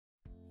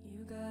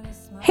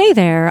Hey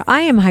there,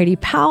 I am Heidi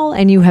Powell,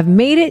 and you have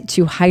made it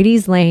to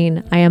Heidi's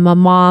Lane. I am a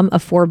mom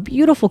of 4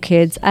 beautiful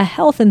kids, a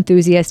health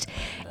enthusiast,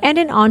 and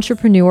an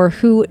entrepreneur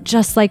who,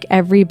 just like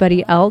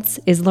everybody else,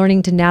 is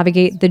learning to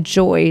navigate the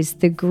joys,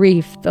 the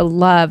grief, the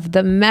love,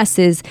 the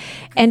messes,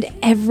 and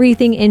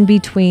everything in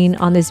between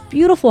on this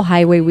beautiful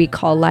highway we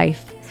call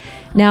life.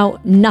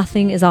 Now,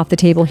 nothing is off the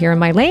table here in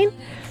my lane,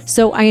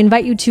 so I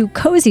invite you to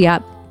cozy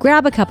up,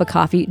 grab a cup of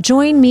coffee,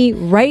 join me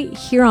right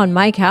here on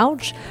my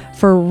couch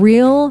for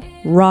real,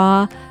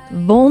 raw,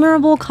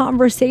 vulnerable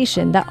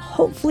conversation that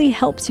hopefully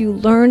helps you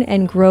learn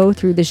and grow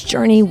through this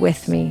journey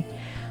with me.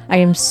 I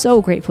am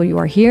so grateful you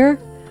are here.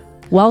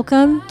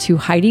 Welcome to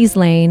Heidi's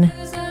Lane.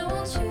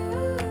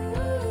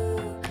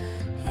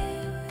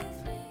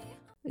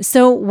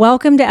 So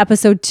welcome to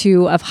episode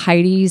 2 of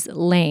Heidi's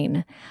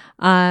Lane.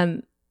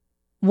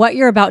 What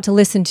you're about to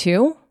listen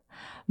to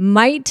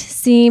might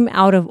seem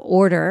out of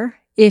order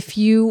if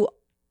you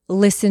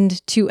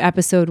listened to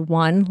episode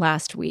 1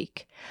 last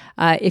week.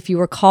 If you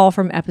recall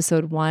from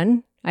episode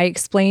 1, I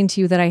explained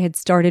to you that I had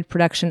started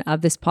production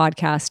of this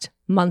podcast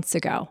months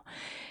ago.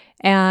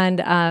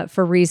 And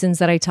for reasons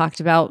that I talked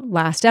about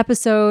last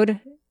episode,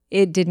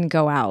 it didn't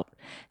go out.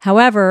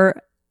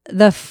 However,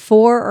 the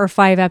 4 or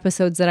 5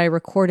 episodes that I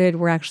recorded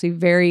were actually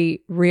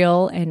very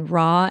real and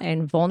raw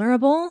and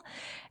vulnerable.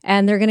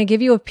 And they're going to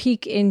give you a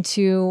peek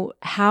into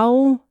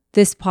how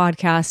this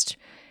podcast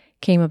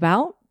came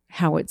about,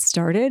 how it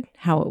started,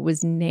 how it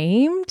was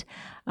named.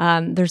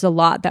 There's a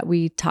lot that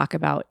we talk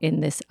about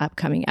in this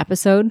upcoming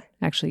episode.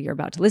 Actually, you're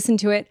about to listen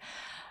to it.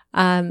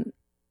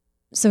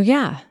 So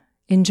yeah,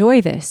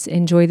 enjoy this.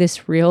 Enjoy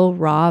this real,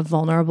 raw,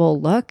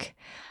 vulnerable look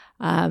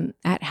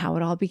at how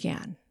it all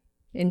began.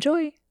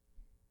 Enjoy.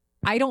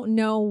 I don't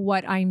know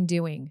what I'm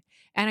doing.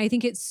 And I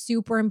think it's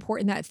super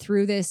important that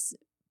through this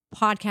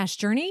podcast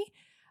journey,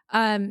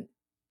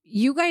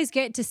 you guys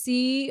get to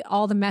see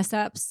all the mess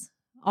ups,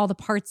 all the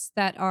parts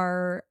that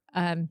are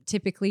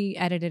typically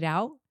edited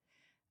out,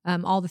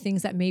 all the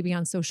things that may be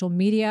on social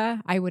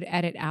media, I would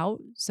edit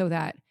out so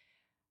that,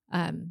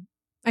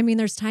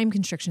 there's time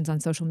constrictions on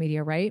social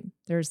media, right?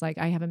 There's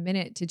I have a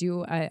minute to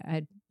do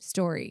a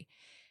story.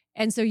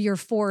 And so you're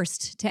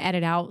forced to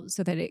edit out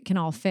so that it can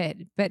all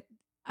fit. But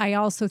I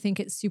also think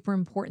it's super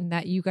important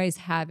that you guys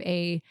have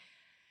a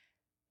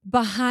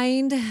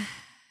behind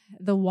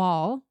the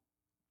wall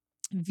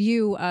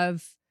view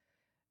of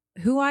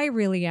who I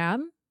really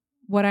am,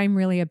 what I'm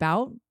really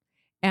about.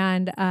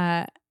 And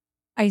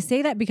I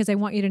say that because I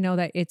want you to know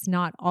that it's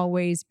not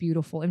always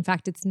beautiful. In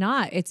fact, it's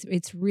not.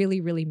 It's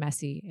really, really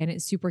messy and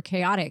it's super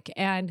chaotic.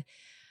 And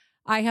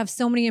I have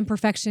so many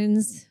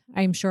imperfections.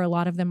 I'm sure a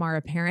lot of them are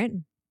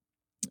apparent.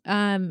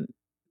 And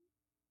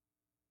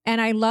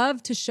I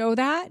love to show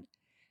that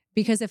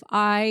because if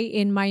I,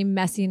 in my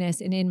messiness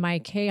and in my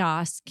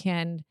chaos,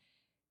 can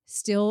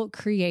still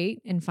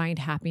create and find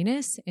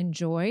happiness and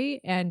joy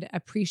and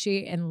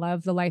appreciate and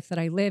love the life that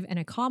I live and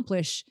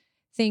accomplish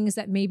things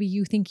that maybe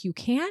you think you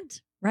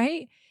can't,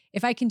 right?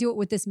 If I can do it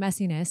with this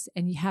messiness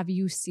and have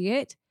you see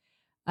it,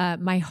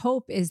 my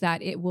hope is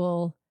that it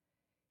will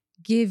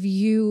give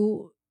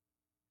you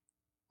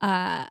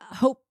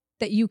hope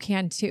that you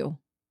can too.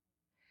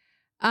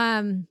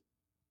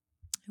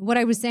 What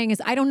I was saying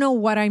is I don't know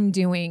what I'm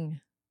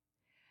doing,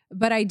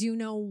 but I do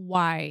know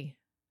why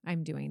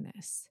I'm doing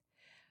this.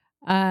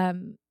 A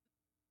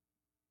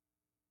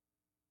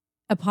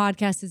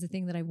podcast is a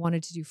thing that I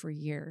wanted to do for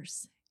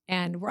years.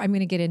 And I'm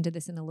going to get into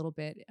this in a little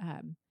bit.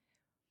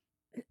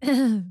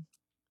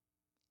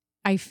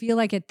 I feel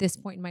like at this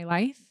point in my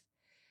life,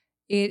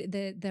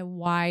 the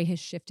why has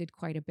shifted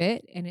quite a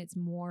bit, and it's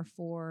more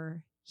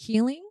for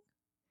healing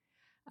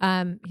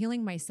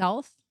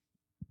myself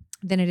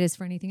than it is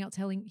for anything else.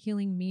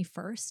 Healing me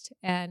first,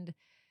 and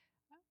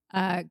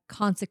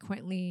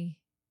consequently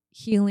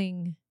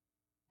healing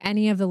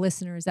any of the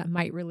listeners that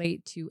might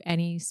relate to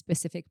any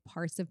specific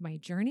parts of my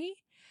journey.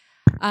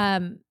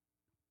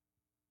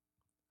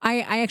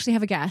 I actually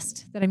have a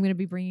guest that I'm going to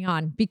be bringing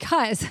on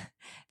because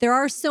there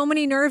are so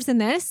many nerves in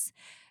this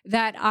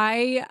that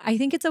I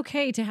think it's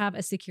okay to have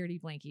a security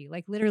blankie.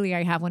 Like literally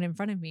I have one in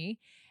front of me,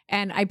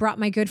 and I brought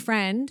my good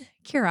friend,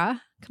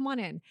 Kira, come on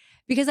in,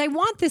 because I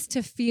want this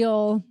to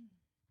feel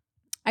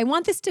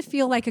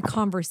like a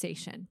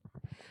conversation.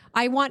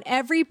 I want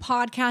every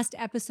podcast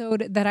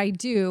episode that I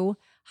do.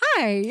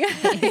 Hi,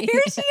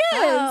 here she is.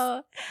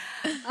 Oh.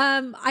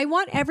 I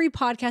want every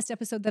podcast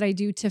episode that I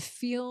do to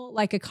feel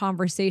like a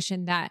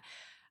conversation that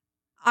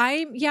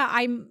I'm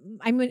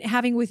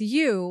having with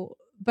you,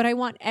 but I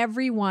want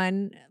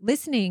everyone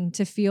listening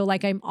to feel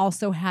like I'm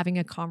also having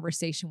a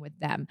conversation with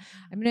them.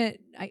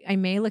 I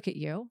may look at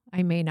you,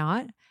 I may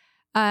not,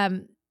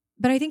 but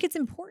I think it's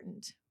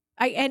important.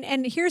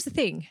 And here's the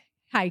thing.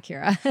 Hi,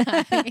 Kira.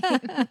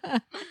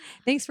 Hi.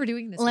 Thanks for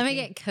doing this. Let me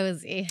get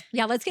cozy.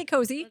 Yeah, let's get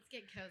cozy. Let's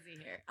get cozy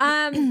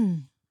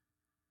here.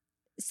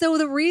 So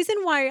the reason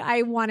why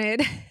I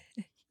wanted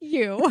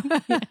you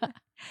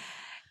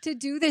to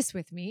do this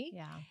with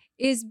me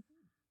is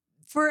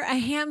for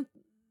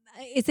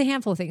it's a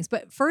handful of things.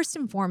 But first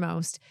and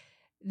foremost,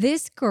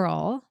 this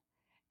girl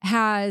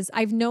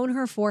I've known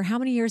her for how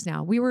many years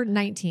now? We were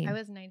 19. I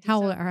was 19.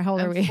 How old are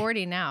I'm we?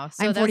 40 now.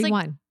 So I'm that was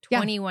 41. like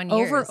 21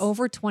 years.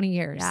 Over 20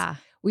 years. Yeah.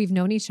 We've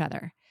known each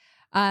other.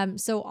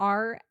 So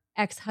our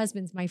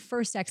ex-husbands, my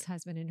first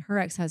ex-husband and her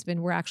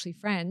ex-husband were actually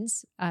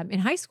friends in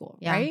high school,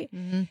 Yeah. right?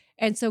 Mm-hmm.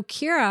 And so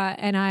Kira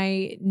and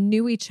I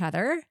knew each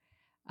other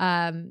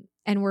and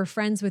were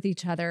friends with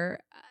each other.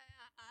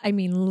 I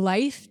mean,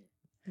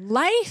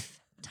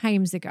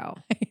 lifetimes ago.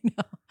 I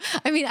know.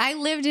 I mean, I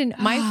lived in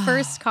my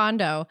first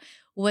condo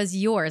was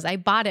yours. I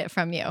bought it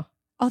from you.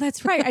 Oh,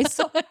 that's right. I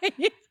saw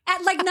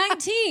at like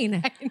 19.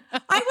 I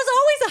was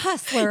always a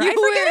hustler. I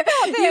You forget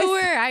about this. You were.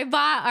 I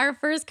bought our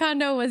first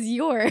condo was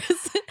yours.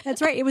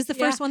 That's right. It was the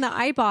first one that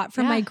I bought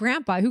from my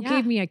grandpa who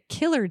gave me a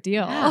killer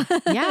deal.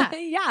 Yeah.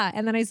 Yeah.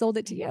 And then I sold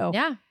it to you.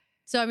 Yeah.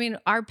 So, I mean,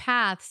 our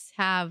paths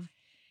have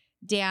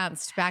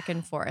danced back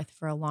and forth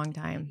for a long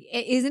time.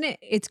 Isn't it?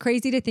 It's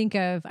crazy to think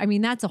of. I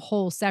mean, that's a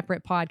whole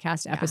separate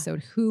podcast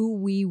episode, who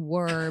we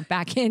were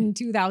back in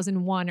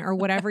 2001 or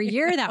whatever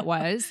year that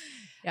was.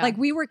 Yeah. Like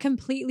we were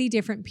completely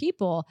different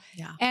people.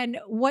 Yeah. And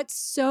what's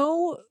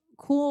so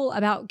cool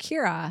about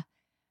Kira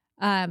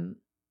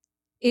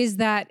is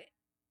that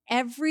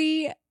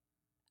every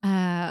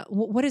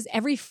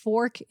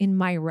fork in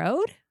my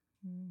road,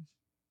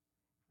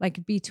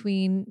 like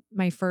between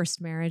my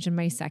first marriage and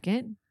my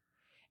second,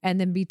 and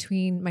then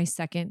between my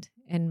second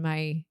and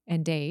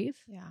Dave,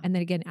 and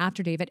then again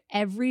after Dave, at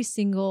every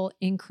single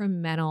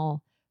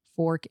incremental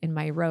fork in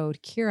my road,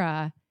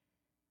 Kira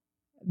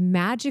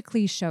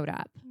magically showed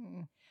up.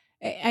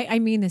 I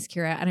mean this,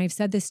 Kira, and I've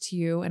said this to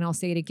you, and I'll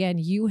say it again.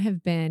 You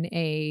have been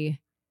a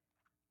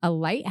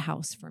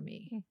lighthouse for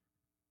me.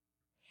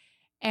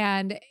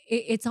 And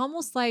it's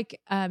almost like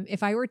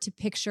if I were to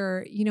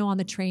picture, on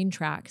the train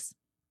tracks,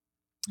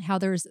 how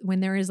when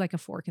there is like a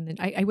fork in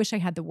I wish I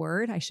had the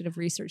word. I should have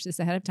researched this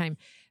ahead of time.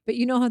 But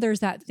how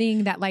there's that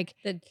thing that like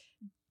the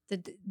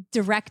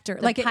director,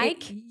 the like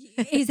pike?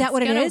 Is that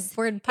what it is?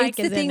 Word pike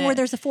it's the thing where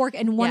there's a fork,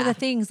 and one of the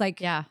things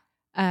like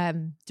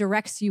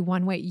directs you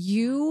one way.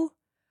 You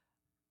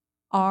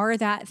are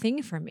that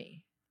thing for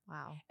me.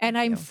 Wow. And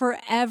I'm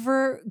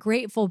forever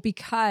grateful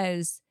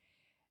because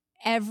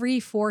every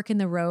fork in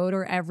the road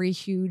or every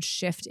huge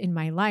shift in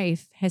my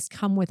life has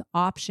come with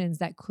options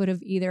that could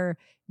have either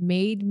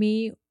made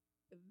me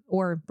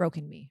or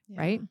broken me,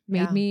 right?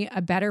 Made me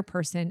a better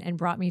person and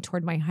brought me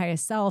toward my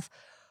highest self,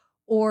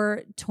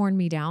 or torn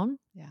me down.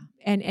 Yeah.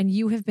 And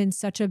you have been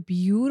such a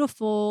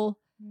beautiful,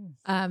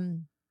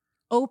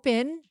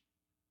 open,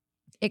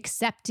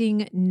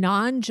 accepting,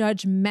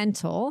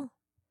 non-judgmental,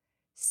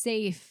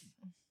 safe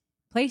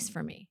place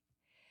for me.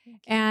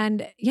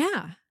 And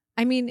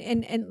I mean,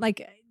 and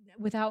like,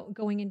 without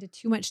going into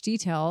too much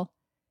detail,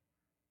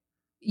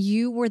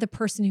 you were the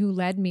person who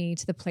led me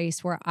to the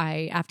place where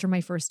after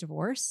my first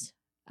divorce,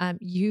 I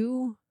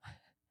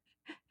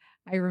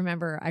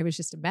remember I was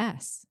just a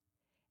mess.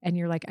 And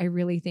you're like, I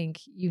really think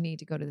you need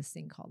to go to this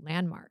thing called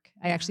Landmark.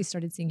 I actually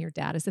started seeing your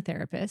dad as a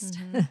therapist.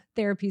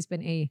 Therapy's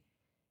been a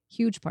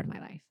huge part of my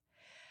life.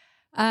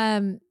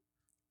 And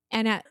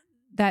at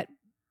that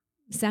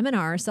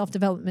seminar,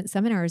 self-development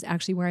seminar, is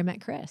actually where I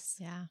met Chris.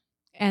 Yeah.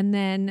 And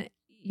then,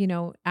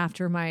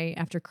 after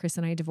Chris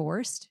and I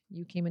divorced,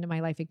 you came into my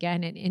life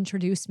again and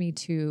introduced me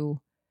to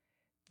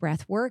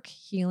breath work,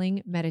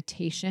 healing,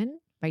 meditation,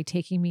 by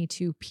taking me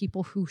to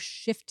people who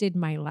shifted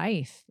my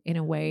life in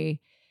a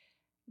way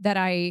that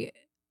I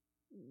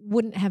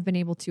wouldn't have been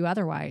able to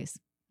otherwise.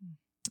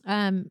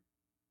 And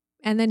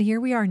then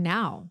here we are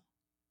now.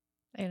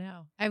 I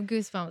know. I have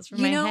goosebumps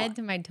from my head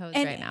to my toes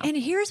right now. And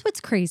here's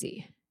what's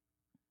crazy.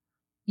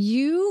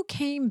 You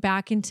came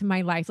back into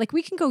my life. Like,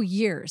 we can go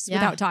years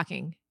without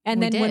talking.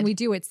 And then when we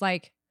do, it's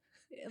like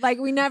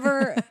we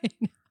never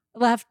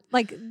left,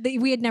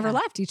 we had never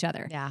left each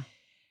other. Yeah.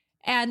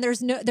 And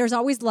there's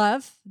always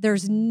love.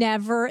 There's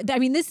never,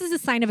 this is a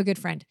sign of a good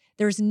friend.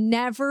 There's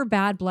never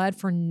bad blood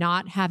for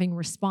not having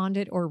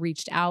responded or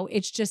reached out.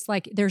 It's just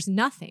like, there's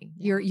nothing.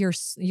 Yeah.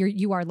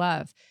 You are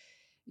love.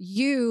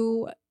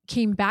 You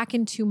came back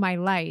into my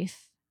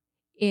life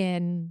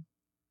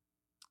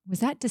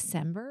was that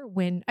December?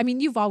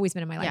 You've always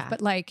been in my life,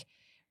 but like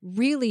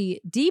really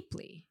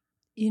deeply.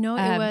 It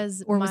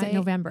was, or was it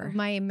November?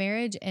 My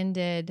marriage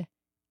ended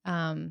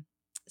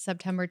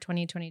September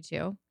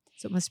 2022.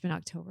 So it must have been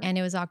October. And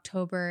it was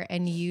October,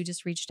 and you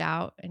just reached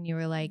out and you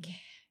were like,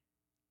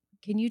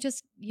 you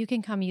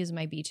can come use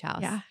my beach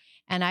house. Yeah.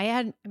 And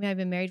I've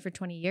been married for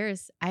 20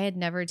 years. I had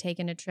never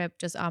taken a trip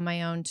just on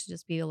my own to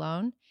just be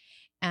alone.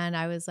 And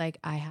I was like,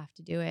 I have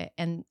to do it.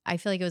 And I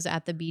feel like it was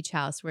at the beach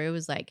house where it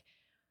was like,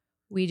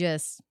 we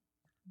just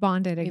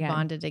bonded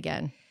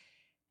again.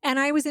 And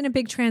I was in a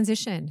big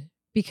transition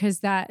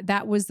because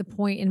that was the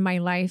point in my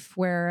life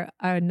where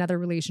another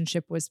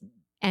relationship was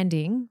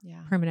ending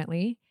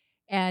permanently.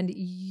 And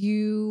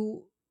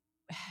you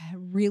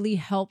really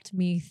helped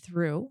me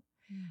through.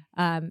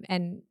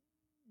 And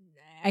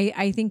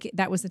I think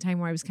that was the time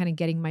where I was kind of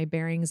getting my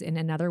bearings in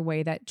another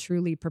way that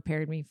truly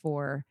prepared me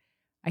for,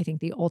 I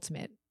think, the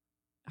ultimate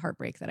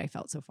heartbreak that I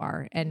felt so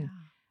far. And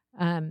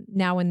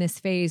now in this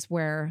phase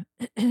where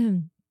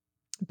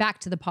back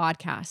to the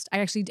podcast. I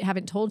actually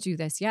haven't told you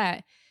this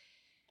yet,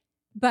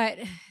 but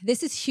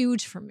this is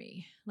huge for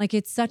me. Like,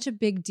 it's such a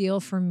big deal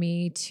for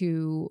me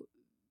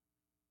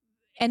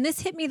and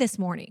this hit me this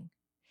morning.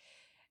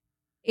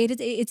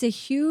 It's a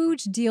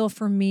huge deal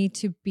for me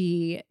to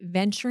be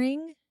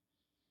venturing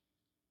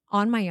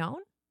on my own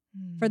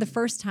for the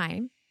first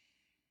time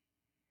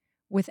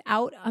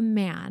without a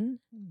man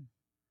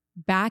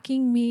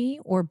backing me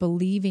or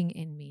believing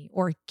in me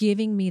or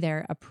giving me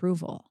their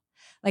approval.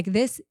 Like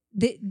this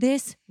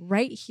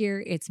right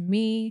here, it's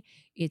me,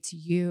 it's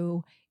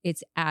you,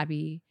 it's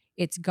Abby,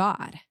 it's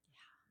God,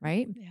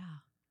 right? Yeah.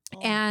 Oh.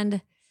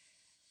 And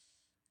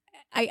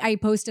I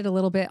posted a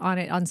little bit on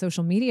it on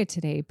social media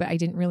today, but I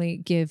didn't really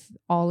give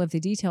all of the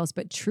details.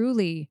 But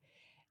truly,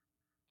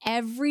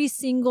 every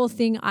single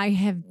thing I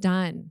have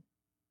done,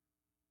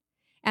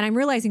 and I'm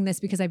realizing this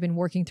because I've been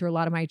working through a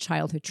lot of my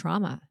childhood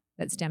trauma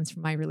that stems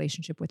from my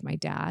relationship with my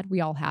dad.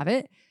 We all have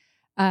it.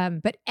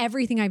 But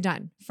everything I've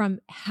done, from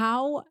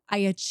how I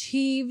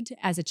achieved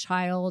as a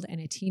child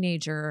and a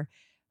teenager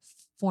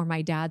for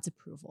my dad's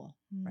approval,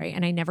 right?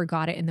 And I never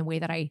got it in the way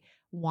that I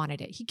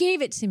wanted it. He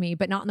gave it to me,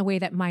 but not in the way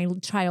that my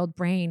child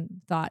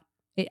brain thought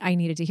I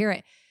needed to hear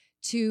it.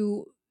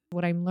 To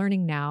what I'm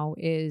learning now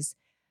is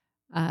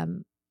I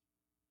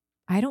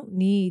don't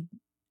need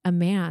a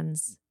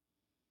man's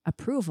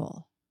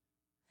approval.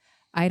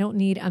 I don't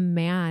need a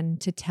man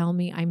to tell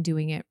me I'm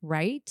doing it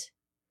right,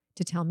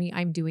 to tell me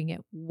I'm doing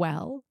it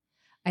well.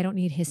 I don't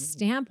need his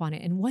stamp on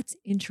it. And what's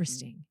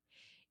interesting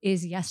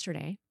is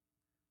yesterday,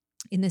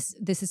 this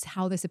is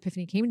how this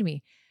epiphany came to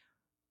me.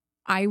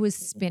 I was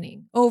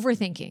spinning,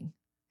 overthinking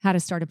how to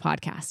start a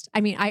podcast.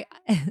 I mean,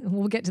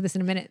 we'll get to this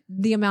in a minute.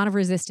 The amount of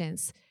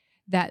resistance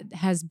that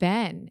has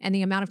been and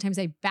the amount of times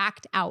I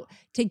backed out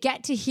to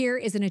get to here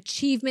is an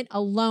achievement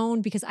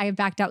alone, because I have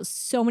backed out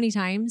so many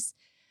times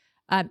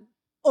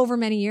over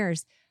many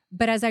years.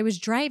 But as I was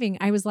driving,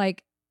 I was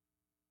like,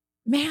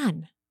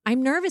 man,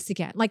 I'm nervous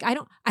again. Like, I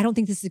don't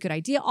think this is a good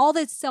idea. All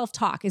this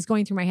self-talk is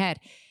going through my head.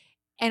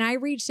 And I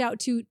reached out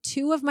to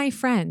two of my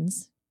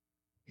friends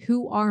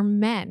who are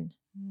men,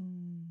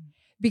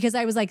 because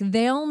I was like,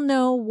 they'll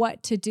know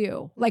what to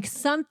do. Like,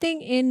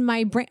 something in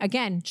my brain,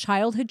 again,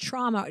 childhood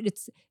trauma,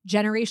 it's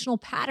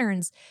generational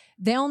patterns.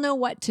 They'll know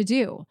what to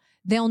do.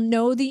 They'll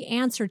know the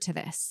answer to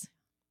this.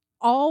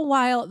 All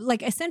while,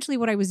 like, essentially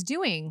what I was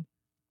doing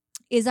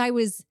is I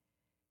was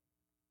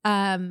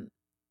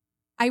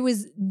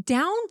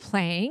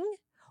downplaying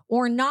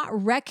or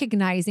not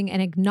recognizing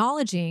and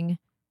acknowledging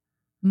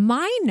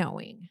my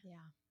knowing. Yeah.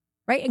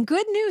 Right. And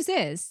good news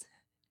is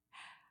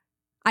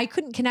I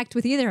couldn't connect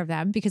with either of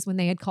them, because when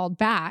they had called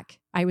back,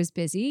 I was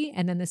busy.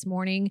 And then this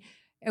morning,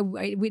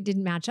 we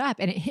didn't match up.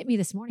 And it hit me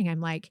this morning. I'm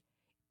like,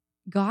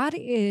 God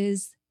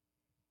is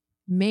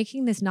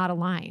making this not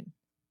align,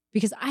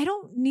 because I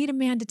don't need a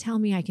man to tell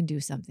me I can do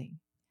something.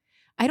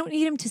 I don't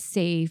need him to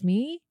save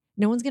me.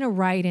 No one's going to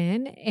ride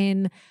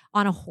in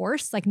on a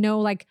horse. Like, no,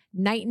 like,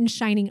 knight in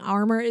shining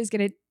armor is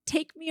going to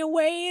take me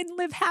away and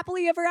live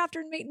happily ever after.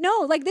 And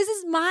no, like, this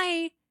is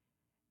my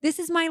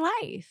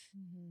life.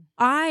 Mm-hmm.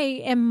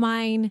 I am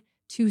mine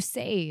to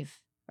save,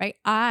 right?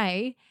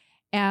 I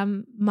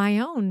am my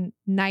own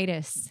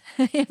knightus,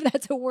 if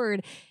that's a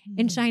word,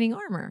 in shining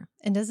armor.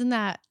 And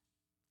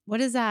what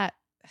does that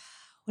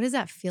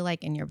feel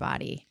like in your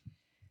body?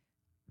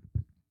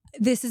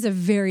 This is a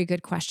very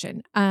good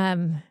question.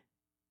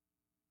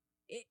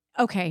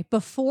 Okay,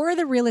 before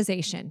the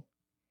realization,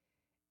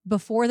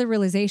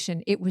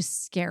 it was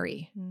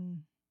scary.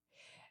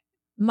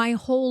 My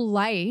whole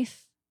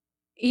life,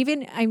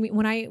 even, I mean,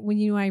 when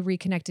you and I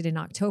reconnected in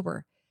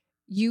October,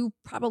 you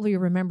probably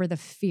remember the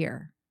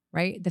fear,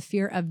 right? The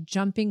fear of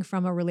jumping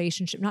from a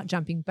relationship, not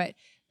jumping, but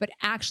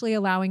actually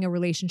allowing a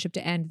relationship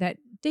to end that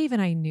Dave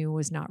and I knew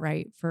was not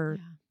right for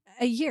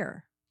a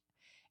year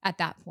at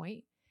that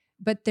point.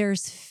 But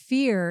there's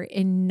fear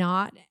in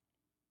not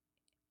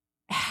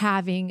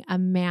having a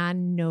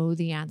man know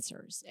the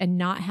answers and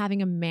not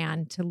having a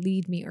man to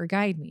lead me or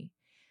guide me.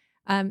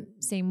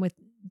 Same with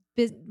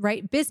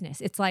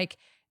business. It's like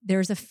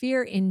there's a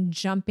fear in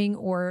jumping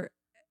or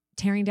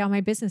tearing down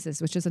my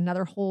businesses, which is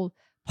another whole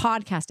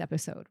podcast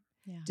episode,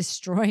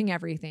 destroying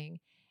everything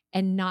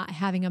and not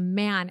having a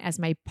man as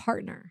my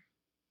partner.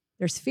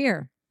 There's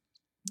fear.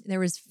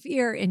 There was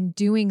fear in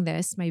doing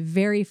this, my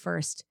very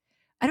first,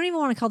 I don't even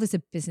want to call this a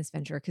business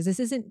venture, because this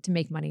isn't to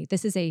make money.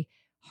 This is a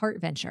heart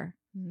venture.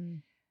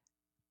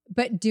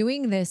 But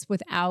doing this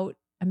without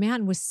a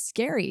man was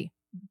scary.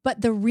 But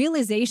the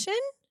realization,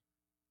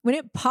 when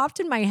it popped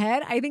in my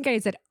head, I think I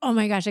said, oh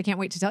my gosh, I can't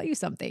wait to tell you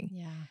something.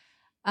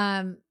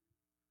 Yeah.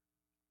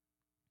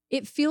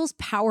 It feels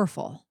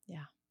powerful.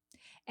 Yeah.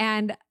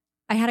 And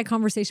I had a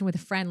conversation with a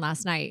friend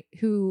last night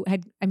who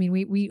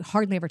we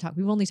hardly ever talk.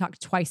 We've only talked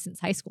twice since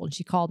high school, and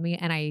she called me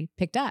and I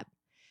picked up.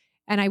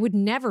 And I would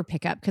never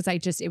pick up because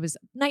it was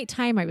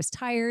nighttime. I was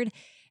tired,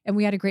 and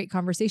we had a great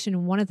conversation.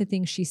 And one of the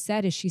things she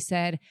said is,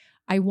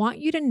 I want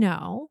you to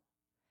know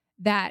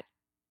that,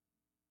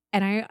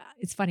 and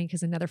it's funny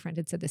because another friend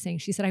had said the same.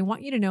 She said, I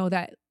want you to know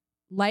that,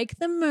 like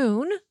the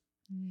moon,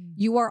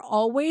 You are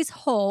always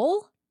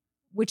whole,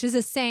 which is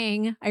a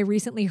saying I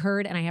recently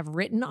heard and I have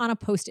written on a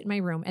post-it in my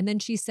room. And then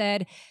she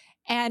said,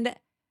 and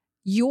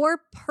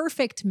your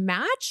perfect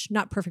match,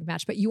 not perfect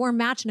match, but your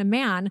match in a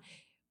man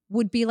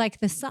would be like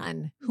the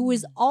sun, who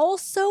is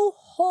also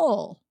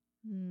whole,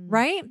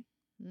 right?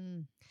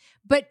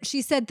 But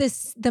she said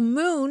the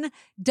moon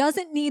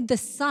doesn't need the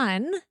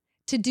sun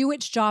to do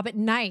its job at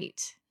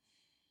night.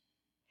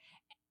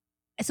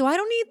 So I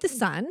don't need the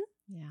sun.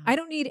 Yeah. I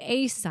don't need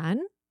a sun.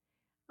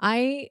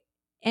 I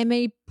am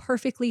a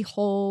perfectly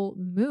whole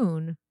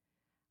moon.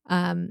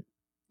 And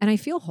I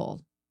feel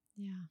whole.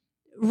 Yeah.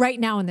 Right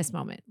now in this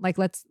moment. Like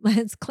let's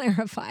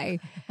clarify.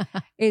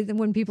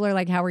 When people are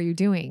like, how are you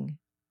doing?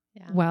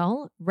 Yeah.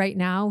 Well, right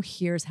now,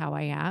 here's how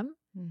I am.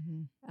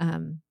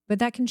 But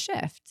that can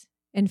shift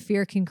and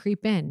fear can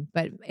creep in.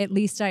 But at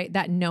least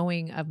that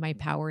knowing of my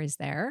power is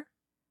there.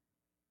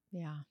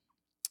 Yeah.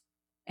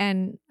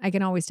 And I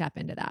can always tap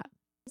into that.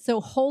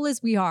 So whole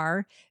as we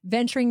are,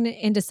 venturing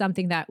into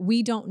something that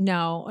we don't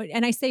know.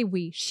 And I say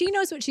we, she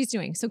knows what she's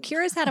doing. So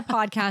Kira's had a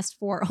podcast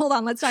hold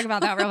on, let's talk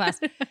about that real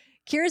fast.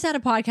 Kira's had a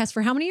podcast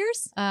for how many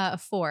years?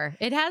 4.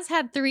 It has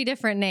had 3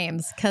 different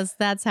names because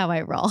that's how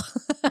I roll.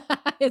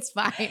 It's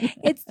fine.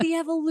 It's the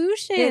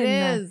evolution. It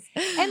is.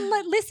 And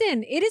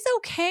listen, it is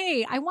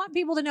okay. I want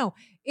people to know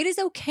it is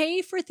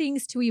okay for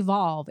things to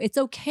evolve. It's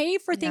okay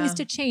for things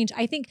to change.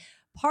 I think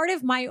part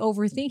of my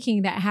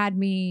overthinking that had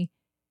me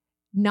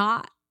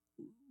not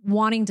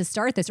wanting to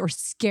start this or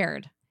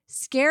scared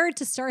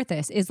to start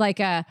this is like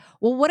well,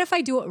 what if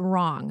I do it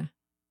wrong?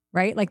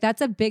 Right? Like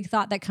that's a big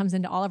thought that comes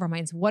into all of our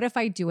minds. What if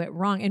I do it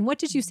wrong? And what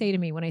did you say to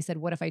me when I said,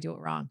 what if I do it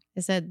wrong?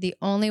 I said, the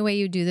only way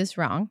you do this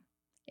wrong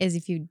is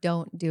if you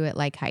don't do it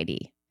like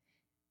Heidi.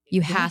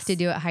 You have to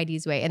do it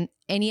Heidi's way and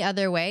any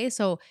other way.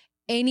 So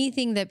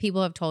anything that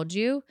people have told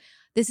you,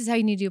 this is how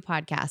you need to do a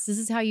podcast. This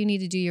is how you need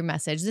to do your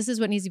message. This is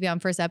what needs to be on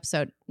first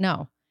episode.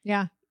 No.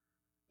 Yeah.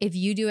 If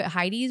you do it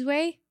Heidi's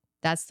way,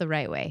 that's the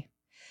right way.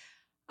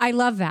 I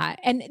love that.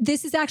 And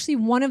this is actually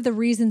one of the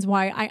reasons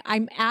why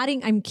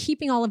I'm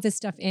keeping all of this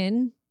stuff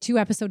in to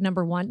episode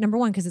number 1. Number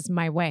 1, because it's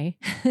my way.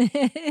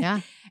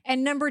 Yeah.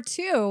 And number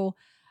 2,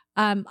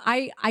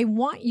 I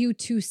want you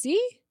to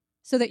see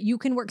so that you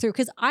can work through,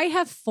 because I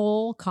have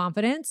full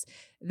confidence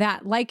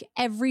that like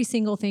every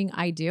single thing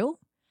I do,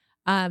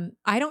 I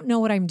don't know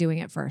what I'm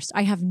doing at first.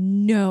 I have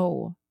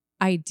no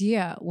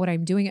idea what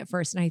I'm doing at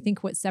first. And I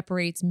think what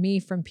separates me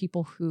from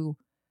people who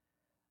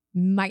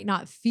might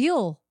not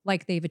feel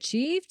like they've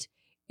achieved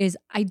is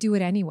I do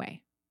it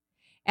anyway.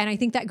 And I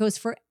think that goes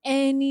for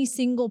any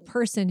single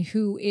person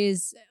who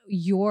is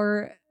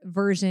your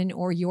version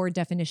or your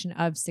definition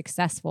of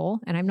successful.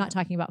 And I'm not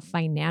talking about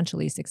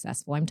financially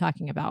successful. I'm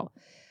talking about,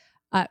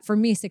 for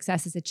me,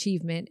 success is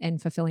achievement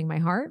and fulfilling my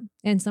heart.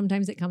 And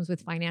sometimes it comes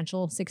with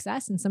financial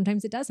success and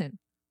sometimes it doesn't.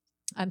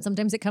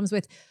 Sometimes it comes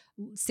with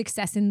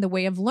success in the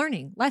way of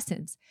learning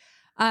lessons.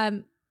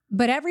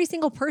 But every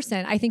single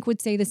person, I think,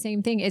 would say the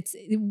same thing.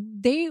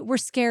 They were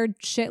scared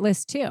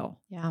shitless too.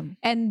 Yeah.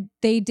 And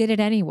they did it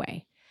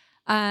anyway.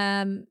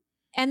 And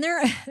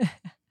they're,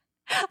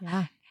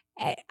 yeah.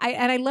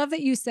 I love that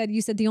you said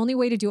the only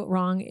way to do it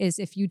wrong is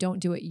if you don't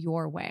do it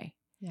your way.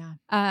 Yeah.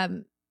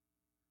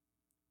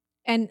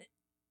 And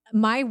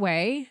my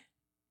way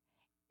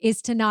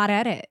is to not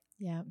edit.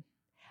 Yeah.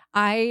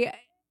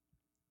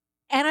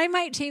 And I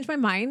might change my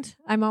mind.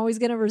 I'm always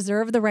going to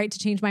reserve the right to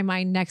change my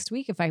mind next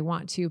week if I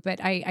want to. But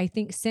I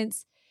think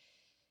since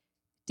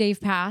Dave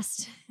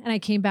passed and I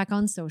came back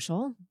on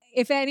social,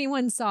 if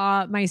anyone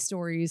saw my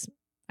stories,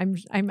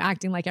 I'm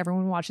acting like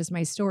everyone watches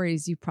my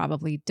stories. You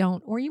probably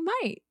don't, or you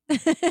might.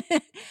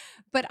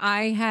 But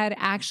I had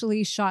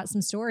actually shot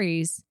some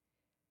stories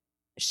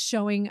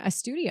showing a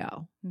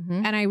studio.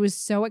 Mm-hmm. And I was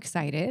so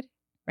excited.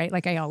 Right?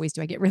 Like I always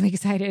do. I get really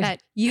excited.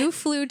 That you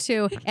flew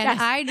to and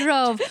I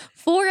drove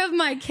 4 of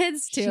my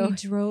kids to.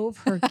 She drove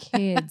her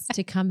kids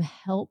to come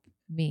help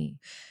me.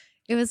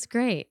 It was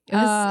great. It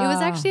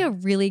was actually a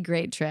really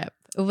great trip.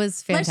 It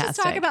was fantastic. Let's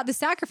just talk about the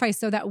sacrifice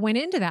that went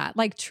into that.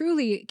 Like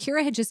truly,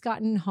 Kira had just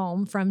gotten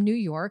home from New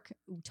York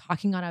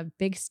talking on a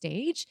big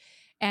stage.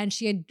 And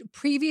she had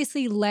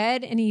previously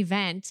led an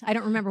event, I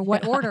don't remember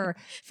what order,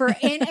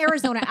 in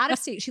Arizona, out of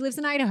state. She lives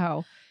in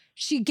Idaho.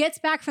 She gets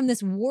back from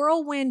this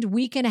whirlwind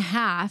week and a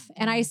half.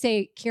 And I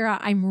say, Kira,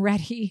 I'm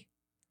ready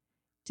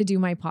to do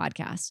my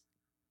podcast.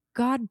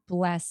 God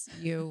bless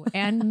you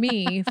and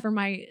me for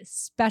my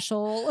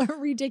special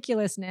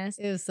ridiculousness.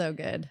 It was so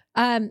good.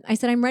 I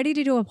said, I'm ready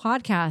to do a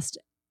podcast.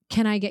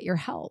 Can I get your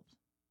help?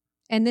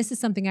 And this is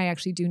something I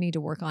actually do need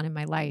to work on in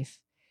my life.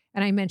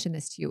 And I mentioned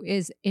this to you,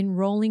 is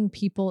enrolling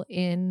people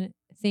in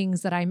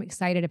things that I'm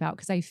excited about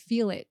because I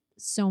feel it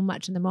so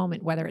much in the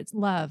moment, whether it's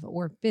love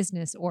or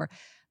business or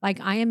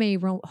like I am a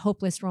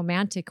hopeless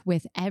romantic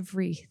with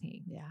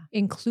everything,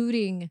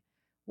 including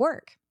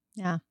work.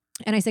 Yeah.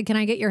 And I said, can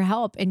I get your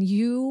help? And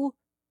you,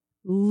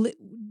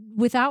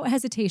 without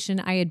hesitation,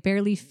 I had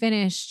barely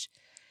finished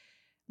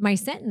my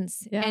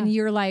sentence. Yeah. And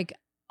you're like,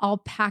 I'll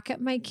pack up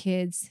my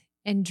kids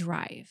and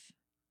drive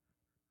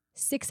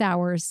 6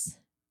 hours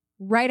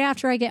right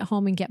after I get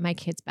home and get my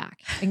kids back.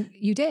 And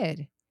you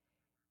did.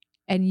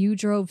 And you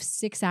drove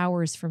 6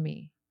 hours for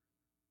me.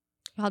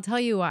 I'll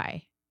tell you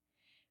why.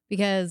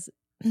 Because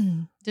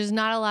there's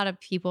not a lot of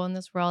people in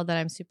this world that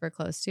I'm super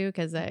close to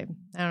because I don't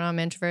know, I'm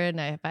introverted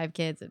and I have 5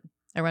 kids and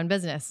I run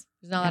business.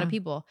 There's not a lot of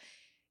people.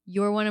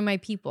 You're one of my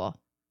people.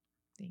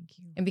 Thank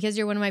you. And because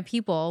you're one of my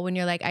people, when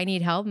you're like, I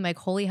need help, I'm like,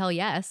 holy hell,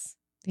 yes.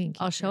 Thank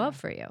you. I'll show up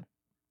for you.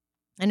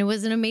 And it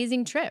was an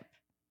amazing trip.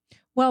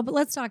 Well, but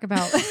let's talk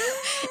about...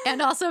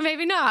 And also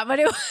maybe not, but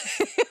it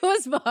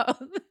was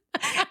both.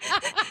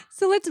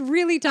 So let's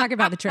really talk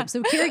about the trip.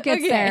 So Kira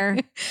gets there.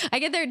 I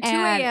get there at 2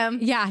 a.m.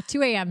 Yeah,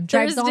 2 a.m.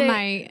 Drives all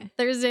night.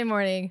 Thursday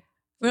morning.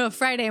 No,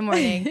 Friday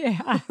morning.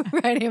 Yeah.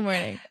 Friday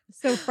morning.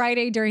 So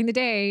Friday during the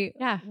day,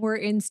 we're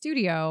in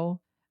studio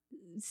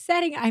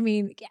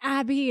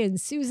Abby and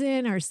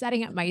Susan are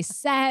setting up my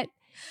set.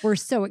 We're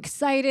so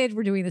excited.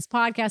 We're doing this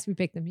podcast. We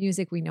pick the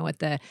music. We know what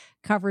the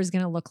cover is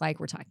going to look like.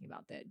 We're talking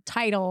about the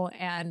title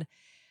and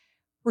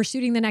we're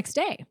shooting the next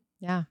day.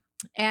 Yeah.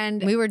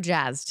 And we were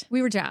jazzed.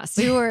 We were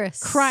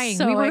crying.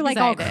 So we were like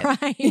all excited.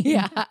 crying.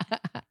 Yeah.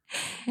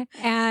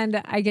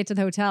 And I get to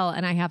the hotel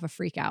and I have a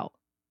freak out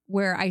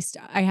where I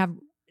have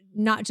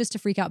not just a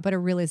freak out, but a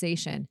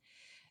realization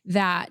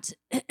that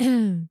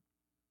in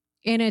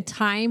a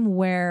time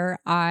where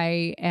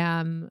I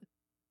am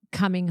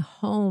coming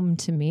home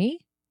to me,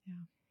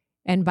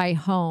 and by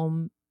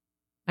home,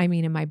 I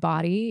mean in my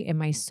body, in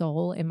my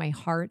soul, in my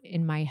heart,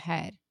 in my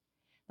head,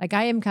 like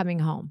I am coming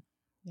home.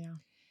 Yeah.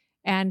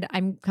 And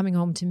I'm coming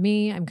home to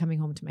me. I'm coming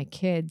home to my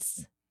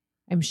kids.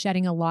 I'm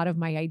shedding a lot of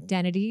my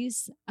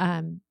identities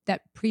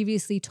that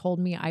previously told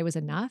me I was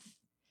enough,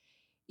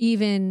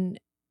 even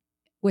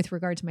with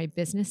regard to my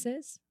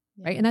businesses,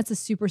 right? And that's a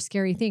super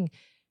scary thing.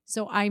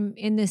 So I'm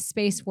in this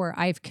space where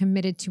I've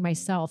committed to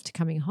myself to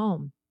coming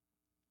home,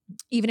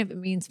 even if it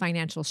means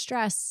financial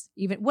stress,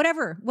 even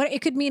whatever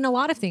it could mean a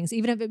lot of things,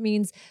 even if it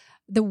means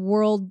the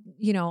world,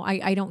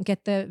 I don't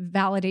get the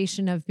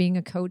validation of being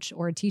a coach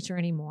or a teacher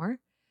anymore.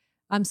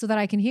 So that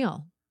I can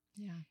heal.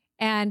 Yeah.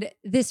 And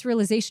this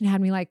realization had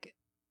me like,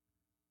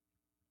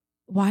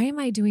 why am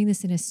I doing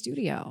this in a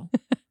studio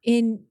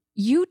in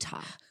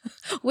Utah?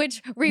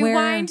 Which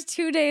rewind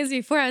 2 days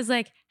before, I was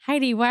like,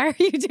 Heidi, why are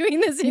you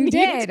doing this in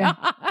Utah?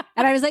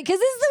 And I was like, because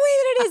this is the way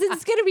that it is.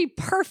 It's going to be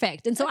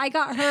perfect. And so I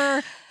got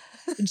her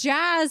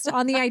jazzed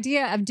on the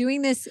idea of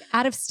doing this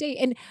out of state.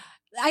 And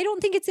I don't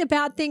think it's a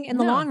bad thing in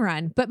the long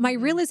run. But my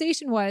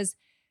realization was,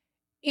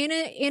 in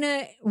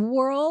a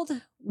world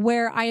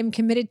where I am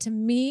committed to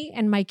me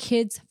and my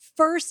kids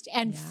first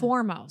and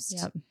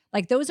foremost,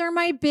 like those are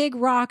my big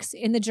rocks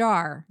in the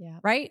jar,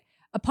 right?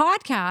 A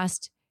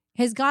podcast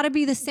has got to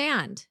be the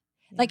sand.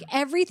 Like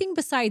everything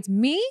besides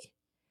me,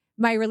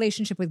 my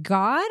relationship with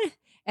God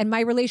and my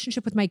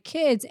relationship with my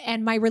kids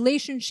and my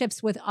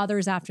relationships with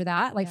others after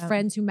that, like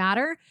friends who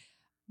matter,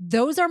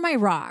 those are my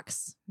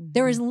rocks. Mm-hmm.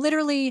 There is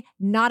literally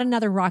not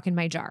another rock in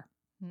my jar.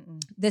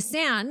 Mm-mm. The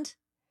sand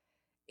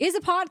is a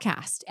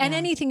podcast and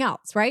anything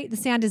else, right? The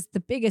sand is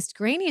the biggest,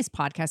 grainiest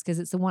podcast because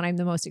it's the one I'm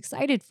the most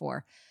excited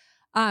for.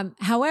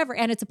 However,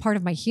 and it's a part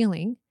of my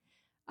healing.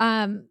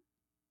 But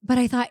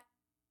I thought,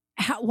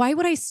 why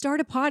would I start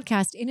a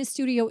podcast in a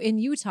studio in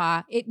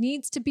Utah? It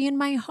needs to be in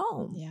my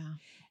home. Yeah.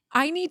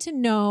 I need to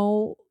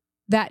know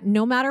that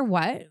no matter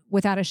what,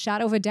 without a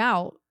shadow of a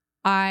doubt,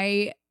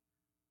 I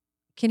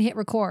can hit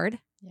record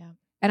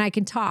and I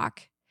can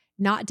talk.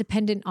 Not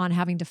dependent on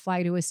having to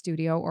fly to a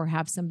studio or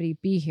have somebody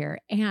be here.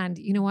 And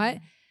you know what?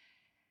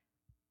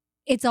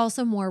 It's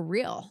also more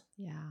real.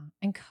 Yeah.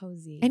 And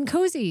cozy.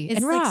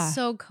 It's raw. Like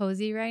so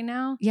cozy right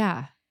now.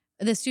 Yeah.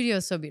 The studio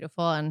is so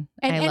beautiful. And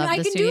I love I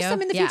the can studio. do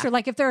some in the future.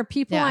 Like if there are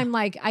people I'm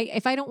like,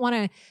 if I don't want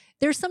to,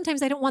 there's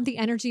sometimes I don't want the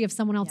energy of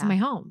someone else in my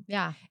home.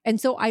 Yeah. And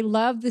so I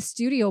love the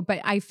studio, but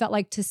I felt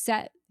like to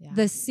set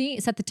the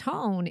scene, set the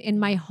tone in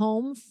my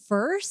home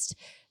first.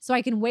 So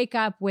I can wake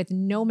up with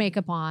no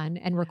makeup on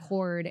and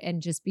record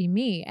and just be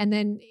me. And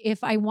then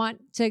if I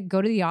want to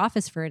go to the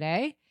office for a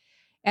day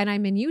and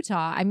I'm in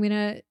Utah,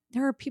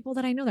 there are people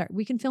that I know that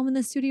we can film in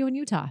the studio in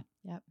Utah.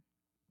 Yep.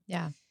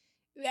 Yeah.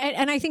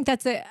 And I think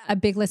that's a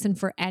big lesson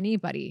for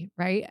anybody,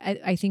 right?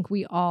 I think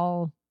we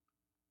all,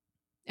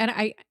 and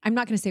I'm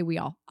not going to say we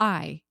all,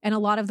 I, and a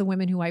lot of the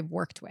women who I've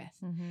worked with,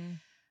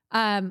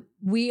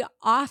 we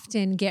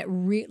often get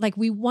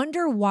we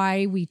wonder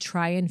why we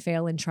try and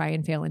fail and try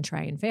and fail and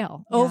try and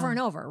fail over and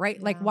over, right?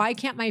 Yeah. Like, why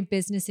can't my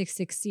business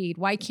succeed?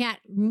 Why can't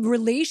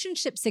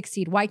relationships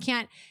succeed? Why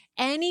can't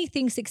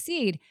anything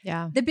succeed?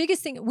 Yeah. The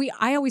biggest thing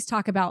I always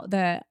talk about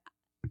the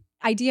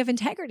idea of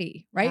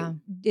integrity, right? Yeah.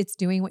 It's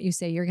doing what you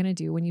say you're going to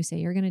do when you say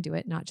you're going to do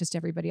it, not just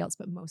everybody else,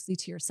 but mostly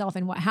to yourself.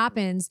 And what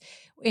happens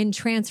in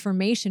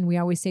transformation, we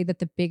always say that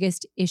the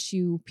biggest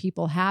issue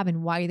people have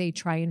and why they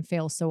try and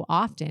fail so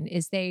often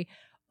is they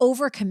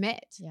overcommit.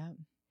 Yeah.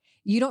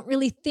 You don't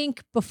really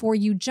think before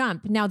you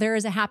jump. Now there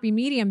is a happy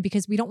medium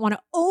because we don't want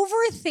to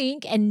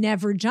overthink and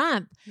never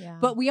jump,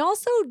 but we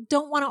also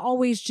don't want to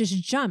always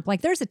just jump.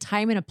 Like there's a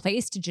time and a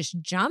place to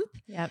just jump.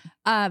 Yep.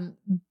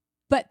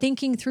 but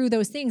thinking through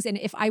those things. And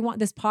if I want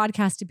this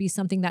podcast to be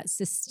something that's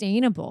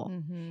sustainable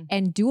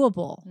and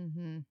doable,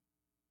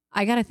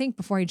 I got to think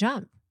before I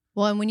jump.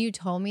 Well, and when you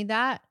told me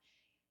that,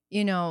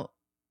 you know,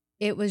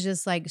 it was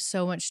just like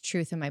so much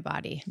truth in my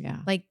body. Yeah.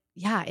 Like,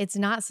 yeah, it's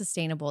not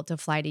sustainable to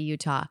fly to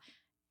Utah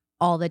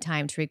all the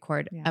time to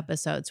record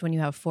episodes when you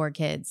have 4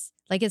 kids.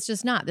 Like, it's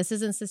just not. This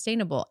isn't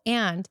sustainable.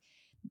 And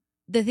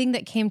the thing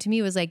that came to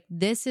me was like,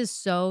 this is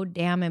so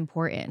damn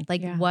important.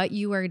 Like what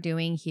you are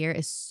doing here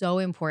is so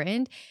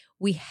important.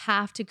 We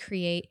have to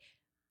create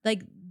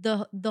like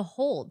the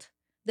hold,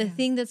 the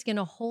thing that's going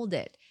to hold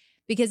it.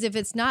 Because if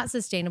it's not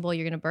sustainable,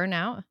 you're going to burn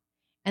out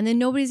and then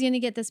nobody's going to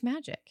get this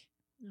magic.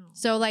 Oh,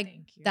 so like,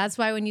 that's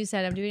why when you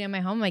said I'm doing it at my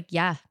home, I'm like,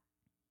 yeah.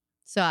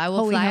 So I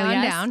will fly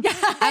on down.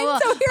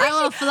 I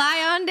will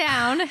fly on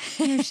down.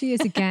 Here she is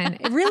again.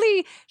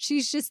 Really,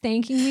 she's just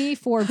thanking me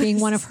for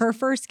being one of her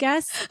first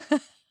guests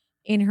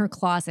in her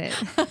closet.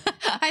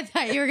 I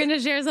thought you were going to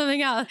share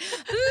something else.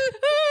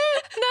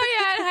 Not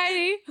yet,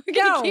 Heidi. We're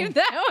going to keep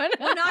that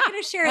one. I'm not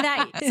going to share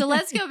that. So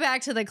let's go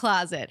back to the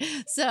closet.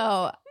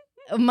 So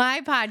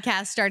my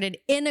podcast started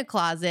in a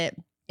closet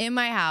in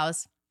my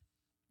house.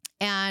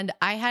 And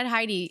I had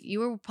Heidi.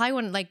 You were probably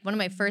one of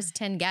my first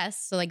 10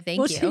 guests. So like, thank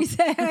you. She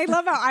said, I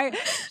love how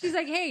she's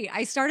like, hey,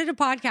 I started a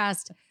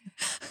podcast.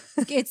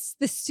 It's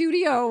the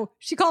studio.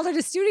 She called it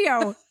a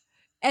studio.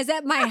 As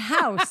at my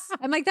house.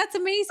 I'm like, that's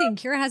amazing.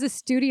 Kira has a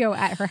studio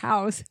at her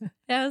house.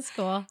 That was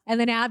cool. And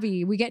then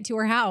Abby, we get to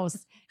her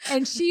house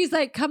and she's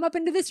like, come up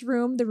into this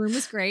room. The room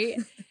is great.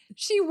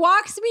 She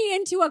walks me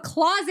into a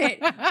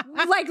closet,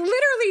 like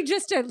literally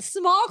just a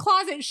small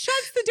closet,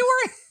 shuts the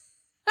door,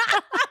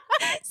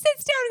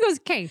 sits down and goes,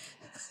 okay,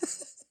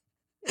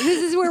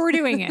 this is where we're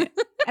doing it.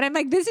 And I'm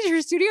like, this is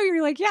your studio?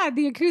 You're like, yeah,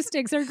 the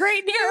acoustics are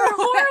great. They're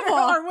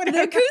horrible.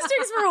 The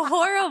acoustics were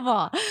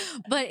horrible.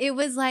 But it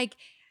was like,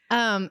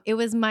 it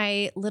was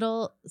my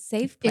little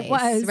safe place. It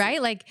was,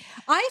 right? Like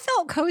I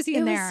felt cozy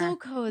in there. It was so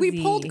cozy.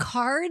 We pulled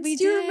cards.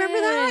 Do you remember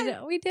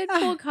that? We did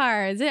pull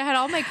cards. It had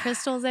all my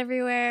crystals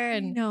everywhere,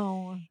 and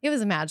no, it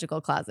was a magical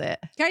closet.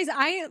 Guys,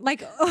 I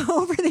like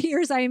over the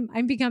years, I'm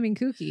becoming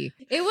kooky.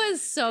 It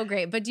was so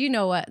great. But do you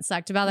know what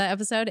sucked about that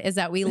episode is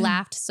that we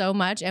laughed so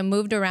much and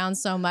moved around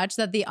so much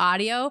that the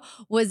audio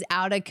was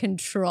out of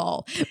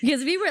control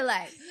because we were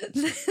like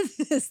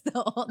this the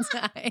whole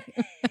time.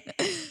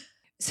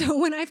 So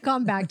when I've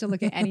gone back to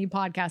look at any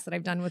podcast that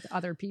I've done with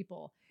other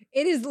people,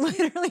 it is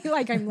literally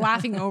like I'm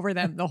laughing over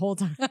them the whole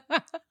time.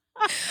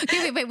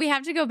 Okay, wait, we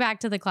have to go back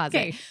to the closet.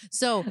 Okay.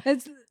 So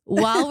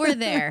while we're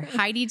there,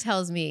 Heidi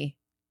tells me,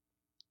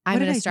 I'm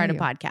going to start a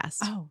podcast.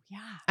 Oh, yeah.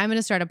 I'm going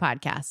to start a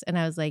podcast. And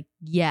I was like,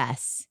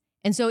 yes.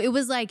 And so it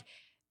was like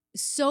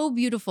so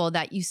beautiful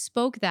that you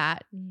spoke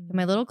that in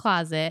my little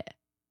closet.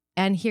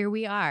 And here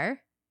we are.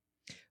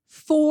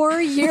 4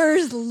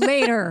 years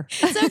later.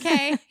 It's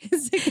okay.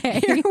 It's okay.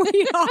 Here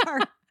we are.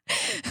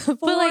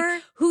 But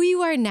like who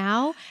you are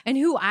now and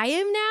who I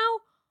am now,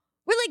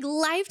 we're like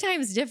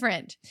lifetimes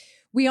different.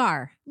 We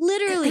are.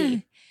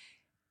 Literally.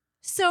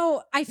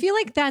 So I feel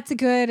like that's a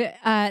good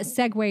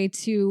segue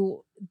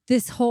to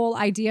this whole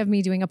idea of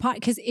me doing a pod,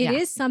 because it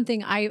is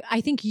something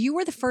I think you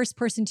were the first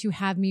person to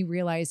have me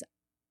realize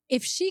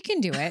if she can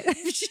do it,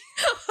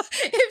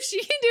 if she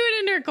can do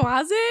it in her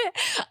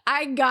closet,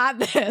 I got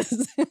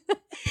this. But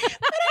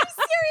I'm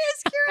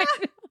serious,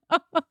 Kira.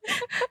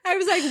 I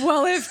was like,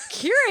 well, if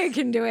Kira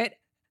can do it,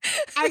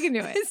 I can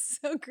do it. It's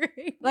so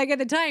great. Like at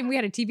the time we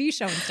had a TV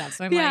show and stuff.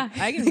 So I'm like,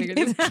 I can figure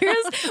this out.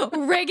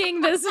 Kira's rigging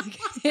this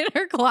in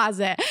her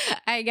closet.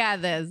 I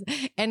got this.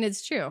 And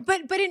it's true.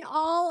 But in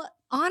all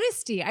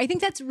honesty, I think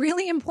that's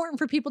really important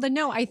for people to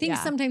know. I think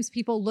sometimes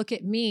people look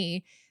at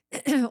me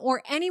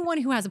or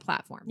anyone who has a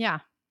platform. Yeah.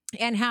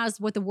 And has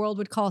what the world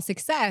would call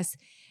success.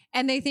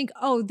 And they think,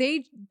 oh,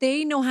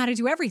 they know how to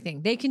do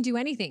everything. They can do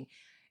anything.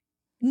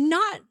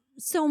 Not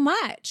so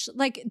much.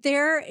 Like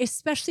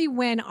especially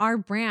when our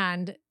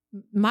brand,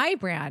 my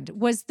brand,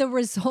 was the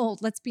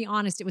result, let's be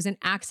honest, it was an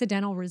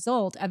accidental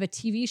result of a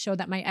TV show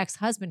that my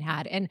ex-husband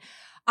had. And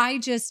I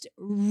just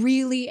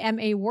really am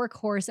a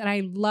workhorse, and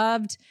I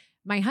loved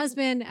my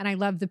husband and I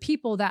loved the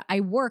people that I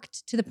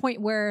worked to the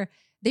point where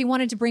they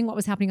wanted to bring what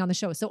was happening on the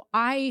show. So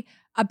a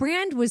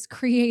brand was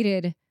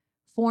created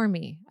for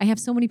me. I have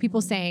so many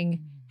people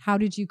saying, how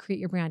did you create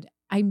your brand?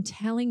 I'm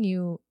telling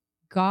you,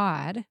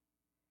 God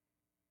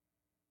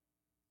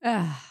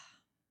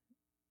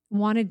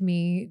wanted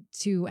me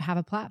to have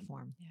a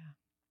platform. Yeah.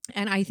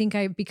 And I think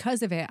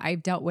because of it,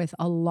 I've dealt with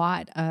a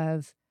lot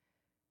of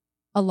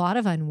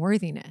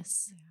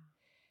unworthiness. Yeah.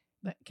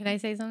 But can I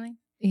say something?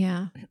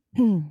 Yeah.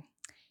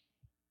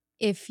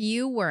 If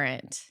you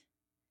weren't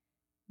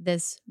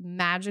this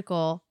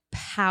magical,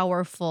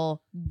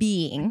 powerful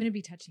being. I'm going to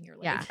be touching your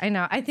leg. Yeah, I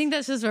know. I think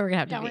that's just what we're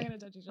going to have to be. We're going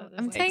to touch each other's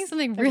I'm legs. saying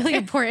something really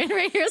important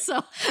right here,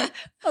 so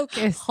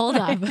focus. Hold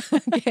up.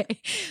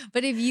 Okay.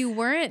 But if you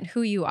weren't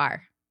who you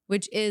are,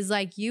 which is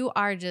like you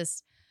are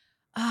just,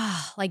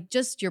 like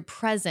just your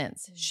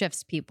presence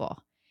shifts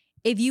people.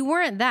 If you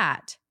weren't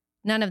that,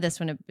 none of this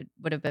would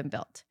have been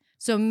built.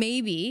 So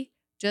maybe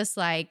just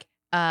like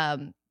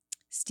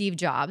Steve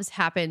Jobs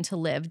happened to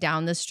live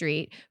down the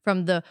street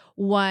from the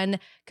one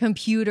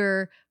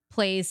computer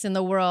place in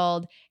the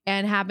world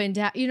and happened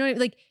to,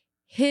 like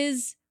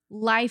his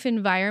life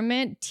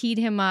environment teed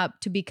him up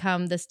to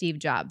become the Steve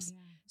Jobs.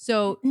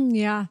 So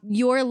Yeah.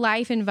 your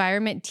life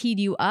environment teed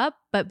you up,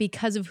 but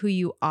because of who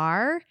you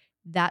are,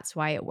 that's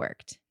why it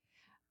worked.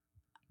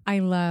 I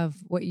love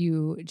what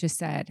you just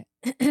said.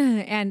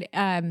 And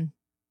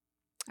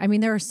I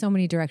mean, there are so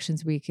many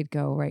directions we could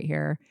go right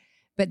here,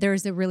 but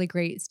there's a really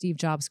great Steve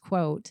Jobs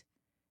quote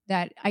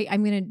that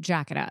I'm going to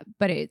jack it up,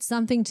 but it's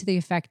something to the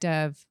effect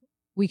of,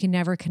 we can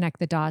never connect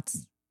the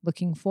dots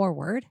looking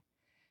forward,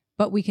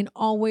 but we can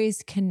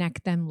always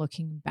connect them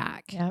looking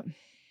back. Yep.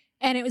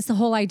 And it was the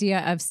whole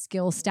idea of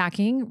skill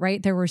stacking,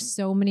 right? There were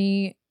so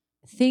many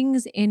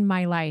things in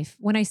my life.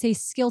 When I say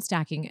skill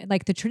stacking,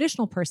 like the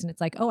traditional person,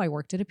 it's like, oh, I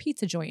worked at a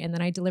pizza joint and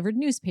then I delivered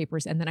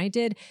newspapers and then I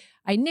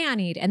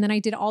nannied and then I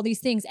did all these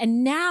things.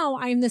 And now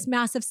I'm this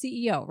massive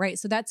CEO, right?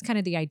 So that's kind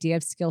of the idea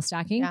of skill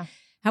stacking. Yeah.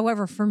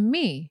 However, for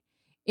me,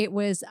 it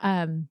was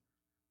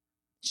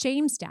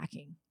shame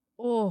stacking.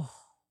 Oh,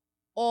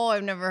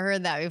 I've never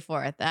heard that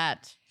before.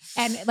 That.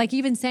 And like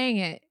even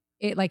saying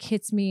it like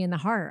hits me in the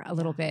heart a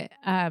little bit.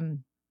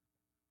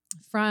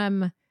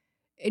 From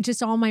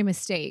just all my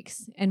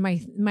mistakes and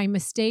my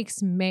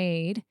mistakes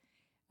made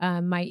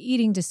my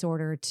eating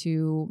disorder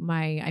to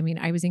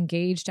I was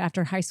engaged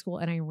after high school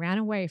and I ran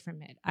away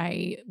from it.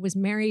 I was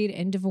married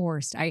and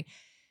divorced.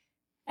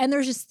 And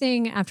there's just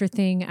thing after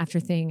thing after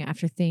thing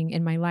after thing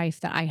in my life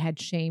that I had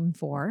shame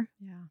for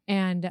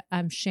and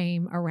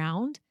shame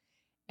around.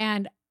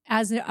 And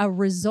as a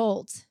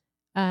result,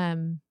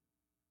 I'm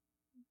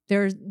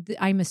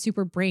a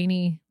super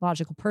brainy,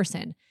 logical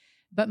person,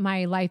 but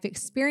my life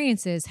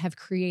experiences have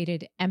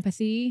created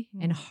empathy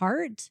and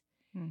heart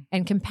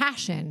and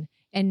compassion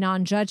and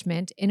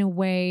non-judgment in a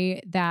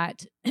way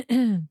that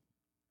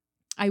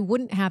I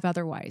wouldn't have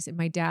otherwise. And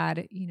my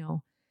dad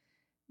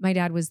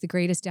was the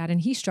greatest dad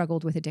and he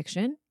struggled with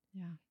addiction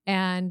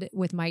and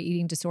with my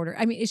eating disorder.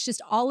 I mean, it's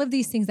just all of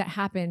these things that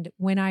happened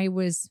when I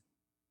was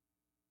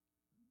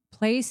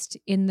placed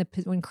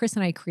when Chris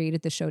and I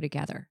created the show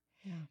together.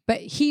 Yeah. But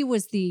he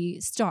was the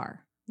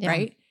star,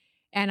 right?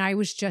 And I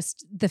was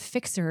just the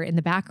fixer in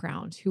the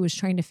background who was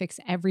trying to fix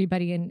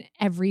everybody and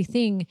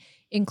everything,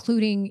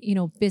 including,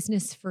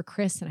 business for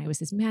Chris. And I was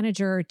his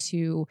manager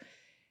to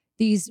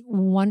these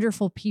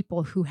wonderful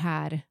people who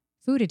had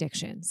food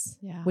addictions,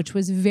 which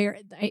was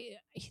they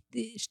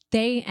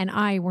and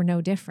I were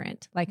no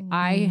different. Like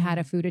I had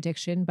a food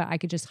addiction, but I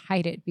could just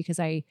hide it because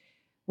I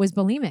was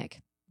bulimic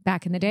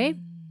back in the day.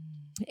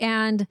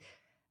 And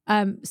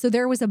so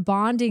there was a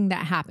bonding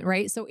that happened,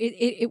 right? So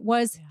it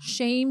was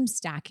shame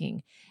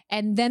stacking.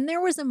 And then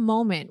there was a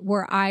moment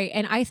where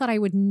I thought I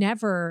would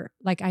never,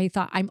 I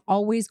thought I'm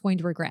always going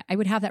to regret. I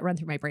would have that run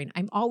through my brain.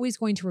 I'm always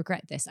going to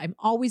regret this. I'm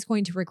always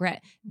going to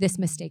regret this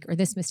mistake or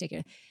this mistake.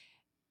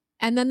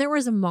 And then there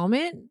was a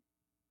moment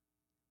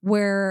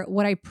where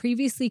what I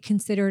previously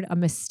considered a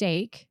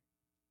mistake,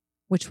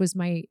 which was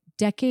my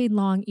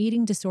decade-long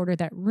eating disorder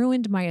that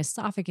ruined my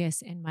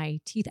esophagus and my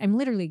teeth. I'm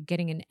literally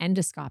getting an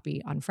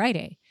endoscopy on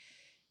Friday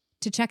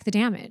to check the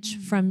damage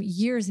from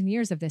years and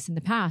years of this in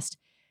the past.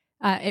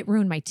 It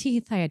ruined my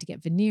teeth. I had to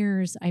get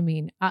veneers. I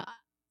mean,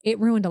 it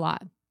ruined a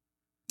lot.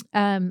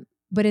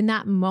 But in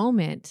that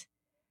moment,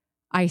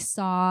 I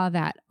saw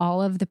that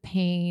all of the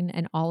pain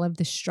and all of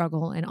the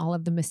struggle and all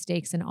of the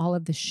mistakes and all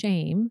of the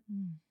shame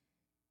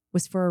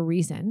was for a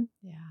reason.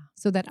 Yeah.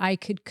 So that I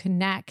could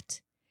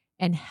connect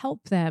and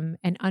help them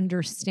and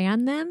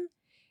understand them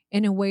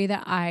in a way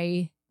that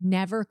I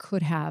never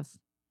could have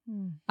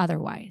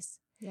otherwise.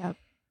 Yep.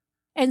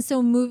 And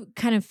so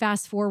kind of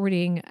fast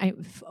forwarding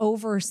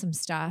over some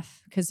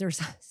stuff because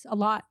there's a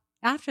lot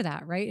after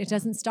that, right? It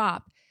doesn't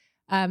stop.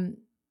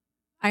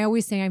 I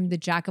always say I'm the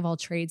jack of all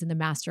trades and the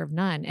master of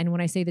none. And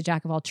when I say the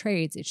jack of all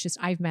trades, it's just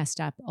I've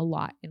messed up a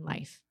lot in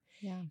life.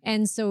 Yeah.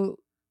 And so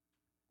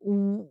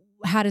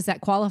how does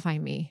that qualify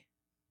me?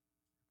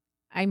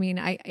 I mean,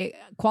 it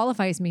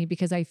qualifies me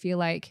because I feel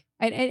like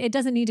it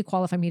doesn't need to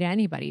qualify me to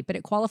anybody, but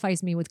it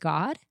qualifies me with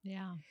God.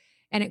 Yeah.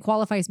 And it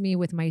qualifies me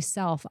with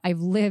myself.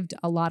 I've lived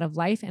a lot of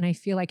life. And I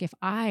feel like if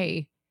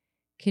I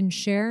can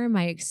share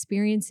my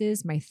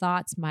experiences, my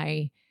thoughts,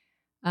 my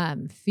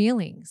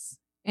feelings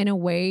in a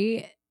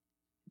way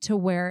to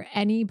where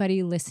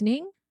anybody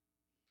listening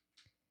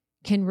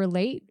can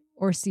relate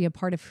or see a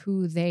part of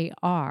who they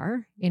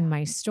are in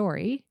my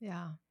story.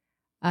 Yeah.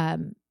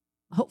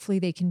 Hopefully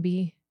they can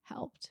be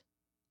helped.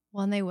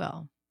 Well, and they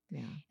will.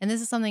 Yeah. And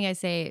this is something I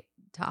say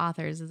to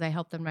authors as I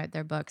help them write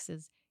their books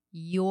is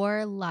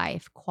your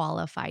life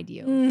qualified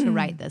you to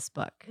write this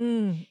book.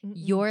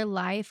 Your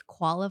life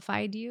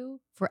qualified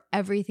you for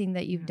everything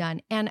that you've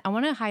done. And I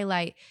want to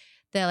highlight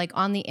that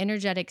on the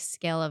energetic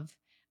scale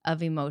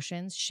of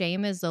emotions,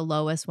 shame is the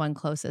lowest one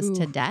closest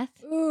to death.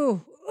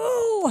 Ooh.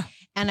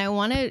 And I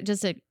want to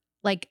just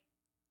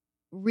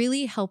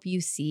really help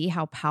you see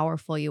how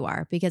powerful you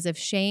are. Because if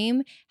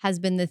shame has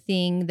been the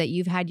thing that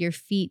you've had your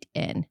feet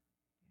in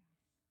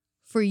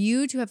for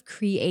you to have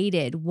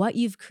created what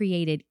you've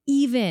created,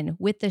 even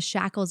with the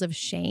shackles of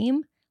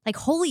shame, like,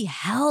 holy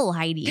hell,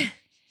 Heidi.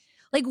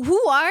 Like,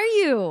 who are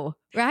you?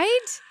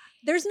 Right?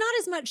 There's not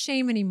as much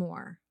shame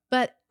anymore.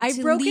 But I've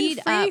to broken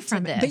lead free up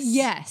from to it. this, But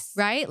yes.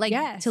 right? Like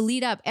yes. to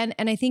lead up. And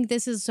I think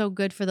this is so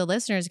good for the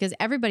listeners because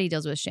everybody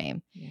deals with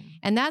shame. Yeah.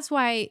 And that's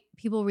why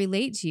people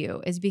relate to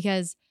you, is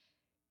because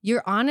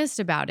you're honest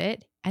about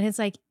it. And it's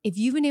like, if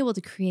you've been able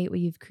to create what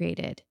you've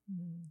created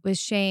with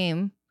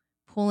shame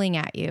pulling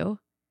at you,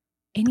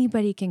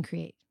 anybody can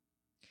create.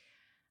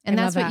 And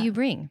that's what you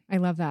bring. I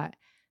love that.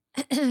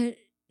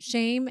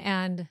 Shame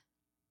and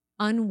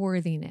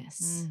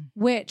unworthiness,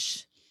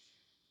 which,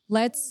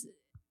 let's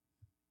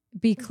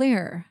be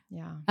clear.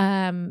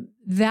 Yeah.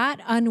 That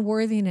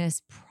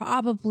unworthiness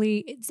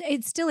probably,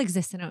 it still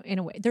exists in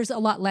a way. There's a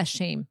lot less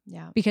shame.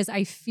 Yeah. Because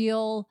I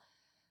feel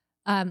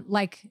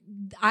like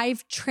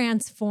I've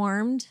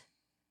transformed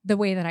the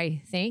way that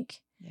I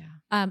think. Yeah.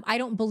 I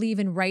don't believe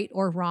in right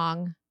or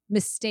wrong,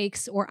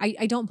 mistakes, or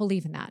I don't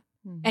believe in that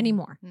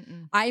anymore.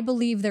 I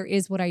believe there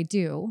is what I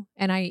do,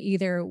 and I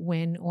either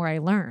win or I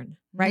learn,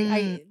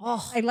 right?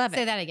 I love it.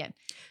 Say that again.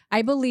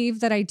 I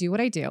believe that I do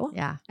what I do.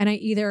 Yeah. And I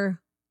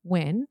either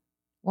win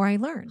or I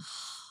learn.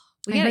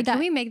 Can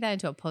we make that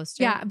into a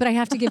poster? Yeah, but I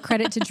have to give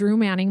credit to Drew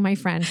Manning, my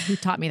friend, who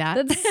taught me that.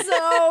 That's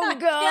so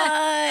good.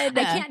 I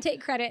can't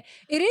take credit.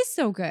 It is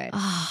so good.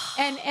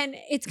 And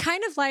it's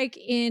kind of like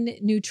in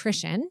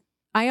nutrition.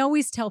 I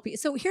always tell people,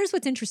 so here's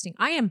what's interesting.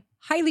 I am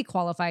highly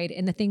qualified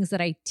in the things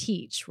that I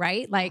teach,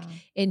 right? Like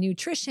in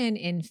nutrition,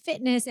 in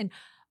fitness, and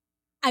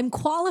I'm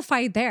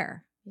qualified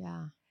there.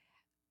 Yeah.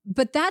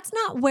 But that's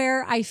not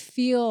where I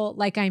feel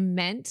like I'm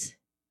meant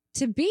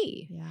to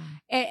be. Yeah.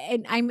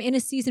 And I'm in a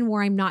season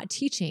where I'm not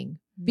teaching.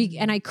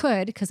 And I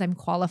could, because I'm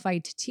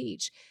qualified to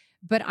teach.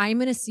 But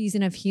I'm in a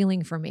season of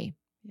healing for me.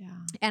 Yeah.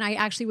 And I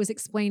actually was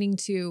explaining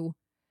to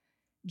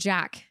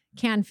Jack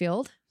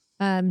Canfield,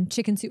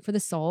 Chicken Soup for the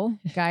Soul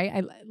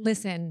guy.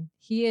 Listen,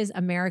 he is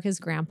America's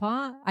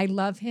grandpa. I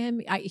love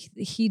him.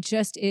 He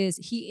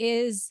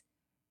is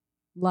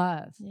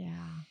love.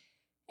 Yeah.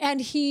 And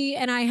he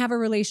and I have a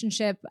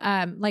relationship,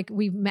 like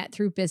we've met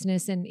through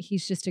business, and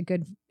he's just a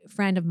good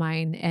friend of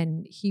mine.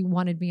 And he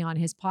wanted me on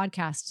his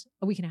podcast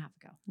a week and a half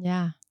ago.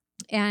 Yeah.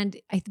 And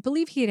I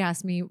believe he had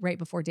asked me right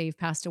before Dave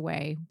passed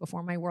away,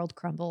 before my world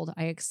crumbled.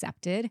 I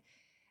accepted.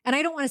 And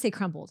I don't want to say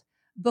crumbled.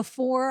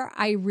 Before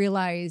I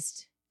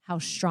realized how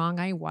strong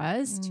I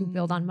was to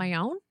build on my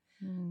own.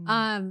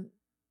 And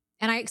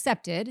I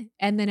accepted.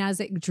 And then as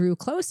it drew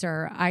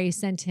closer, I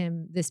sent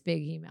him this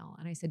big email.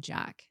 And I said,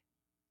 Jack,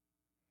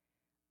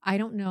 I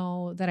don't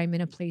know that I'm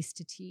in a place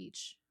to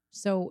teach.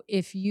 So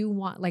if you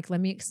want, like, let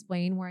me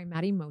explain where I'm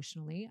at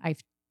emotionally.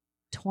 I've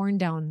torn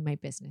down my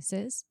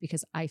businesses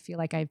because I feel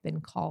like I've been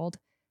called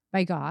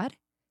by God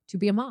to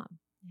be a mom.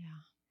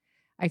 Yeah.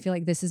 I feel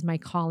like this is my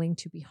calling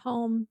to be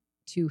home,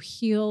 to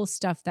heal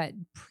stuff that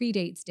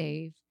predates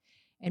Dave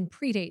and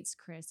predates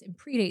Chris and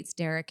predates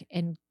Derek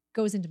and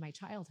goes into my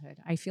childhood.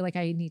 I feel like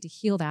I need to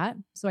heal that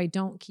so I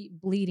don't keep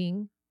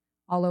bleeding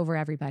all over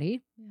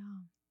everybody. Yeah.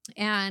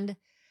 And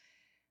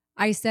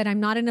I said, I'm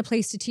not in a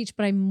place to teach,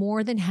 but I'm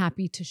more than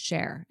happy to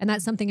share. And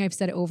that's something I've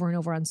said over and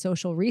over on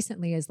social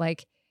recently is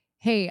like,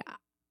 hey,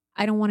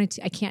 I don't want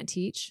to, I can't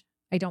teach.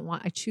 I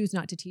choose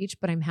not to teach,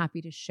 but I'm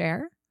happy to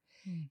share.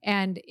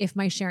 And if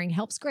my sharing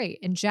helps, great.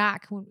 And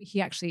Jack, when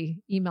he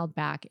actually emailed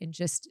back and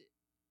just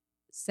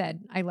said,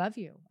 I love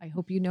you. I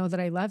hope you know that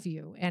I love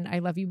you. And I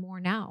love you more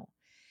now.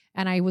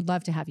 And I would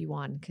love to have you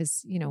on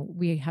because,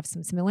 we have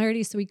some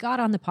similarities. So we got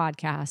on the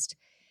podcast.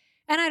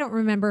 And I don't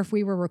remember if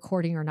we were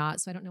recording or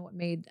not. So I don't know what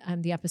made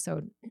the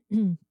episode.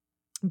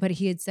 But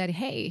he had said,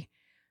 hey,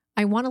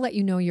 I want to let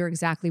you know you're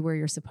exactly where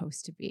you're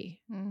supposed to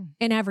be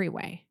in every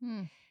way.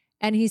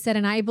 And he said,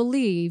 and I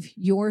believe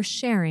your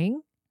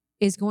sharing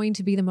is going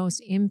to be the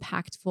most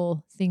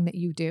impactful thing that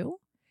you do.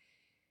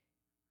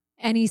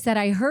 And he said,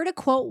 I heard a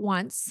quote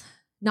once,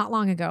 not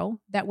long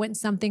ago, that went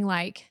something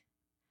like,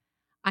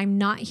 I'm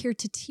not here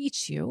to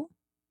teach you.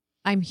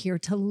 I'm here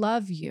to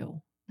love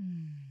you.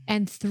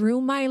 And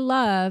through my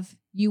love,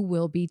 you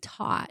will be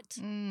taught.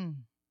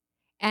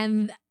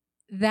 And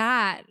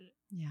that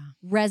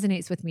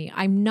resonates with me.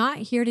 I'm not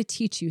here to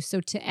teach you.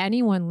 So to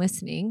anyone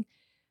listening,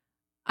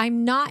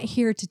 I'm not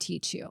here to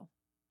teach you.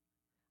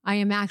 I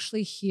am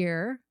actually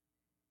here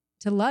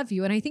to love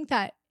you. And I think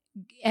that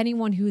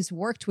anyone who's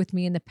worked with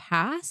me in the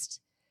past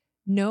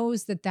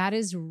knows that that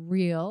is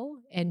real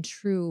and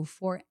true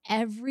for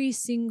every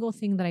single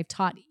thing that I've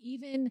taught,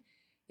 even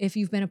if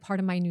you've been a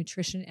part of my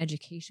nutrition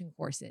education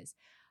courses.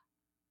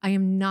 I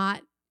am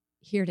not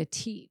here to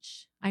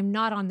teach. I'm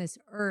not on this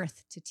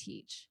earth to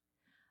teach.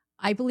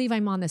 I believe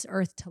I'm on this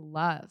earth to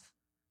love.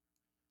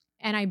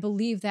 And I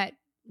believe that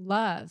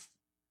love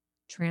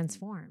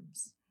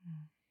transforms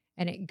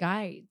and it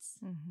guides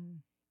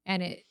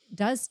and it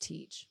does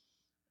teach.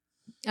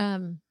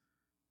 And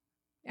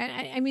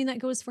I mean, that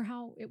goes for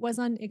how it was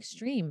on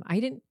Extreme.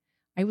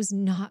 I was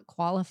not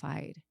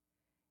qualified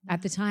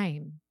at the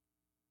time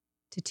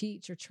to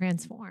teach or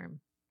transform.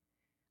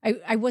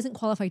 I wasn't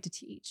qualified to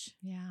teach.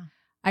 Yeah.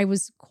 I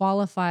was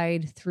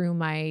qualified through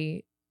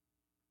my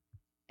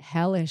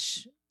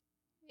hellish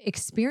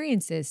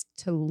experiences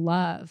to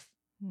love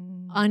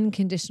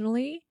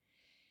unconditionally,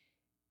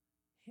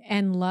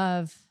 and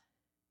love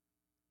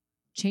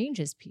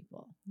changes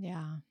people.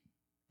 Yeah.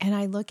 And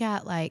I look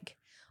at like,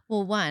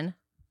 well, one,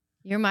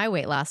 you're my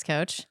weight loss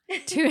coach.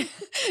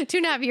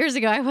 2.5 years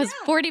ago, I was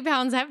 40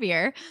 pounds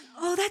heavier.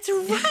 Oh, that's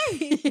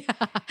right.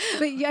 Yeah.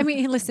 But I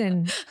mean,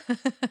 listen,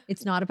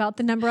 it's not about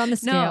the number on the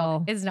scale.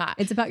 No, it's not.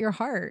 It's about your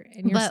heart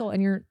and your soul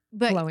and your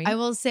glowing. I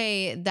will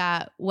say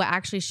that what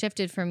actually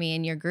shifted for me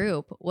in your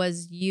group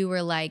was you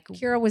were like,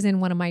 Kira was in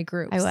one of my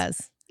groups. I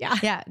was. Yeah.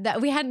 Yeah.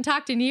 That we hadn't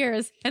talked in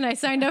years and I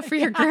signed up for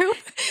your group.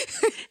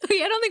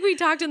 I don't think we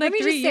talked in like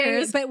 3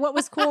 years. But what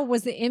was cool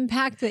was the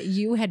impact that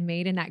you had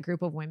made in that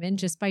group of women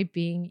just by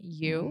being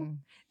you.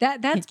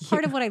 That's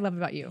part of what I love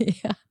about you.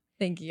 Yeah.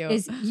 Thank you.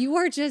 Is you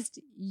are just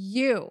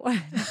you.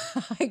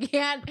 I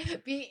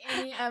can't be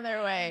any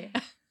other way.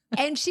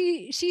 And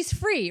she's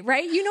free,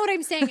 right? You know what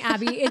I'm saying,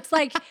 Abby? It's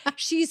like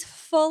she's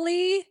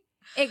fully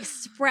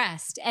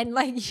expressed and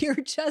like you're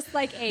just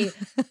like a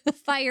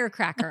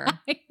firecracker.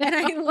 And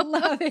I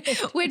love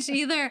it. Which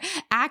either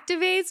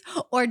activates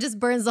or just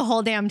burns the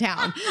whole damn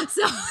town.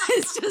 So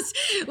it's just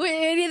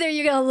either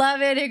you're gonna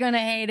love it or you're gonna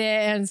hate it.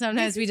 And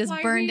sometimes we just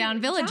burn down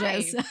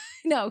villages.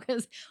 No,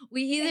 because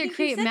we either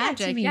create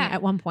magic. Yeah,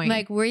 at one point.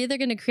 Like we're either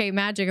gonna create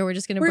magic or we're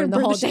just gonna burn the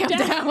whole damn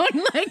town.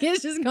 Like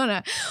it's just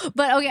gonna.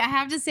 But okay, I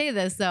have to say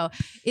this though,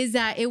 is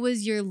that it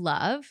was your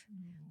love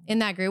in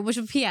that group, which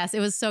P.S. It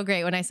was so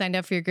great when I signed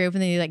up for your group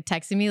and then you like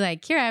texted me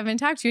like, Kira, I haven't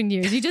talked to you in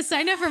years. You just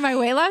signed up for my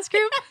weight loss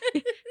group?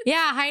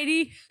 Yeah,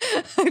 Heidi.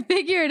 I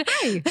figured.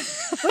 Hey,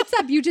 what's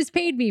up? You just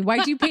paid me.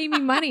 Why'd you pay me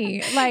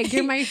money? Like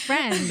you're my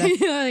friend.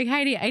 Like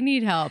Heidi, I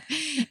need help.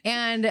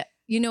 And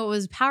you know, what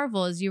was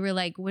powerful is you were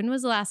like, when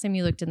was the last time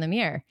you looked in the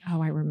mirror?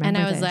 Oh, I remember. And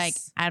I was like,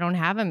 I don't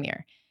have a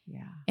mirror.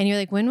 Yeah. And you're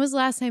like, when was the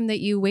last time that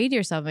you weighed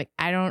yourself? Like,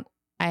 I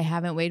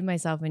haven't weighed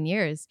myself in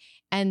years.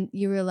 And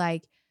you were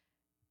like,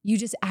 you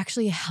just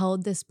actually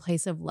held this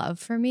place of love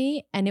for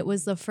me. And it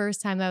was the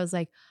first time that I was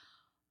like,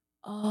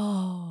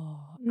 oh,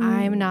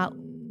 I'm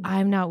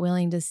not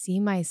willing to see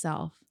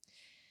myself.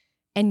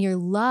 And your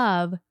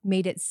love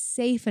made it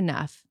safe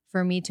enough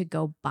for me to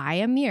go buy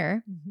a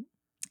mirror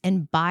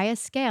and buy a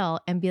scale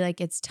and be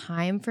like, it's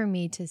time for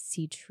me to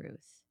see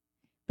truth.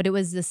 But it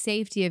was the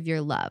safety of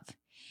your love.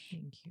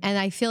 Thank you. And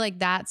I feel like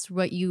that's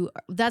what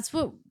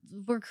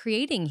we're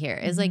creating here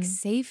is like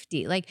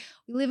safety. Like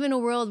we live in a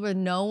world where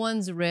no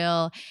one's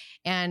real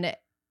and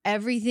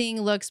everything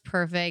looks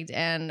perfect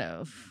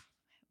and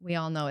we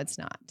all know it's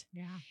not.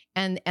 Yeah.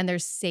 And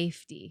there's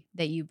safety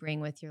that you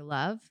bring with your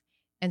love.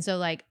 And so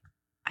like,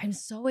 I'm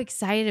so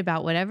excited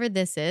about whatever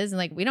this is. And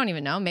like, we don't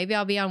even know. Maybe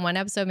I'll be on one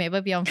episode. Maybe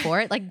I'll be on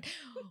 4. Like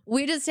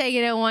we just take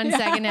it in 1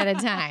 second at a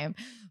time.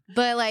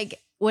 But like,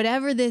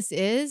 whatever this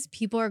is,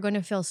 people are going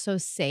to feel so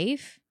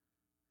safe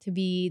to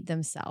be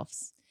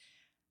themselves.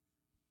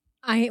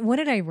 What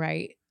did I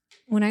write?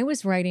 When I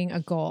was writing a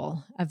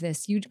goal of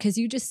this, because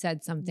you just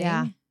said something.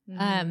 Yeah.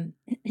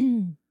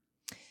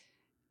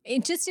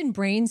 It just in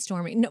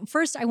brainstorming. No,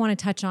 first, I want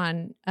to touch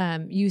on,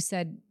 you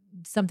said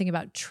something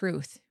about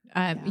truth.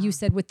 You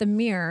said with the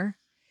mirror,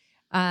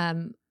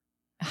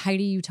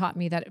 Heidi, you taught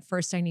me that at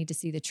first I need to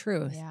see the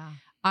truth. Yeah.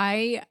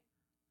 I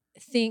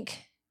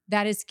think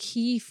that is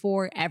key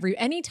for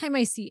anytime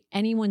I see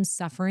anyone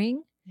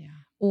suffering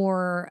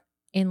or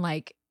in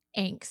like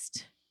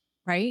angst,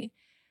 right?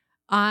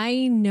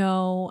 I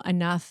know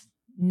enough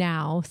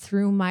now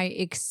through my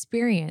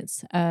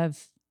experience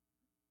of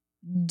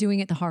doing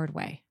it the hard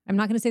way. I'm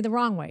not going to say the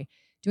wrong way,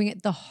 doing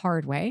it the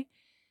hard way,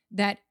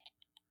 that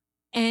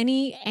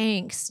any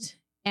angst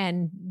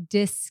and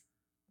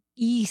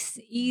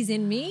ease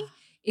in me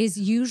is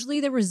usually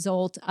the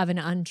result of an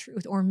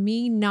untruth or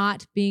me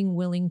not being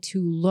willing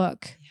to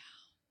look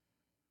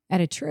at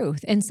a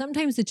truth. And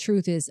sometimes the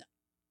truth is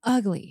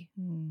ugly.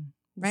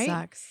 Right?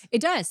 Sucks. It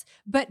does.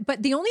 But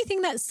the only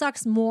thing that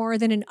sucks more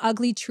than an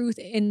ugly truth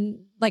is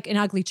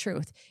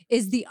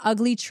the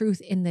ugly truth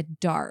in the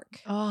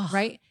dark. Oh,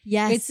 right?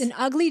 Yes. It's an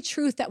ugly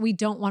truth that we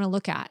don't want to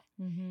look at.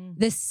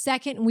 The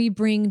second we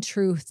bring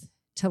truth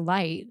to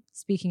light,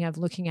 speaking of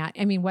looking at,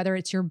 I mean, whether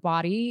it's your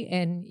body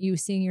and you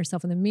seeing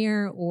yourself in the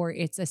mirror, or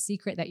it's a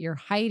secret that you're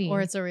hiding. Or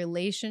it's a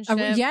relationship.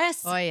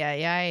 Yes. Oh,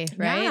 yeah.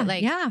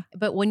 Right? Yeah.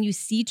 But when you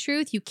see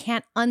truth, you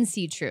can't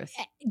unsee truth.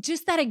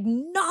 Just that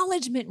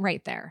acknowledgement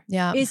right there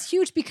Yeah. is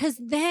huge, because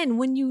then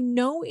when you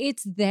know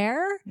it's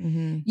there,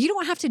 you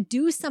don't have to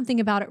do something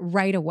about it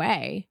right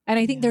away. And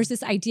I think there's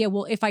this idea,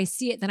 well, if I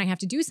see it, then I have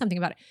to do something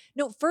about it.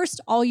 No, first,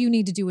 all you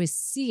need to do is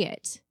see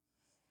it.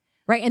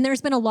 Right. And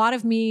there's been a lot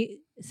of me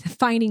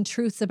finding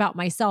truths about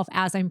myself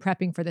as I'm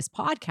prepping for this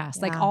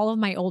podcast, like all of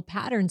my old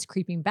patterns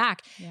creeping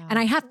back, and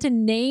I have to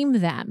name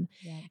them.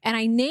 And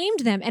I named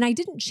them, and I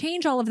didn't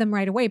change all of them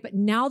right away. But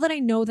now that I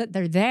know that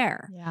they're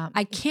there,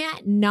 I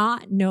can't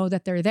not know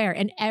that they're there.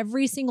 And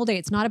every single day,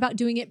 it's not about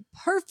doing it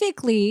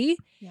perfectly.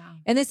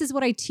 And this is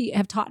what I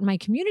have taught in my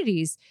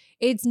communities.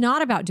 It's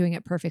not about doing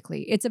it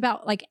perfectly. It's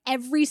about like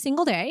every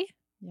single day.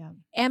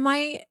 Am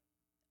I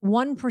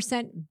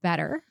 1%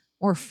 better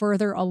or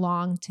further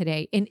along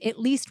today in at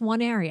least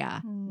one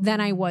area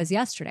than I was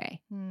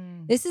yesterday.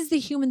 This is the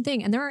human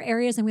thing. And there are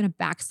areas I'm going to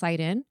backslide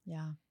in.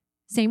 Yeah.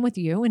 Same with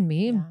you and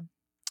me. Yeah.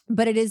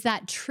 But it is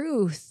that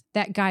truth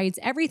that guides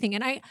everything.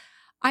 And I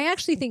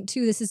actually think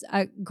too, this is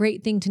a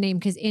great thing to name,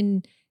 because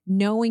in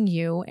knowing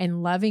you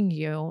and loving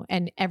you,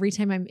 and every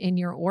time I'm in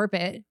your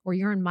orbit or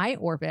you're in my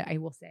orbit, I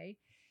will say,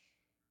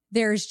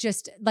 there's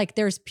just like,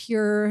 there's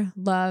pure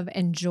love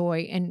and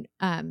joy. And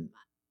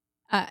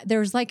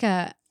there's like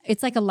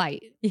it's like a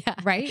light. Yeah.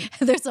 Right?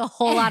 There's a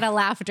whole lot of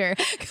laughter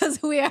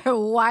because we are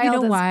wild. You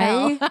know as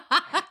why? hell.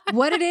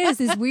 What it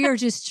is we are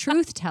just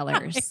truth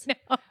tellers. I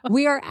know.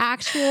 We are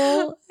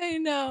actual I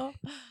know.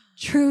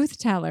 truth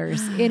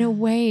tellers in a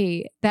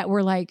way that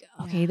we're like,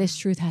 okay, this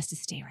truth has to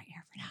stay right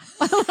here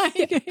for now.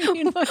 Like,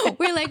 you know?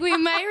 We're like, we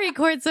might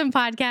record some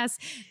podcasts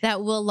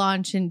that will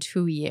launch in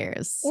 2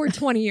 years Or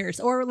 20 years,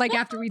 or like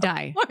after we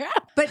die.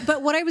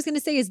 But what I was going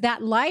to say is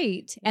that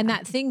light and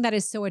that thing that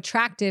is so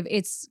attractive,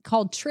 it's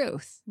called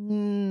truth.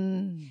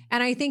 And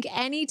I think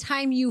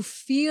anytime you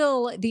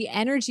feel the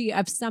energy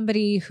of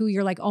somebody who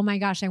you're like, oh my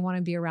gosh, I want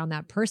to be around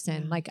that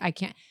person. Like I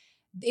can't,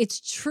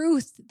 it's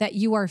truth that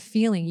you are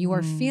feeling. You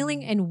are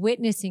feeling and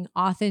witnessing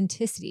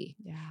authenticity.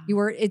 Yeah.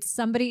 It's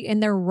somebody in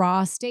their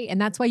raw state. And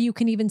that's why you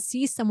can even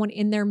see someone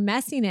in their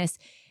messiness.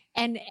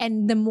 And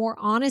the more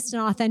honest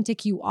and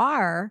authentic you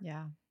are,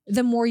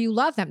 the more you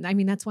love them. I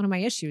mean, that's one of my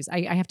issues.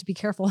 I have to be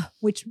careful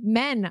which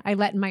men I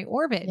let in my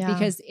orbit,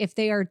 because if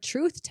they are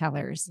truth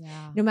tellers,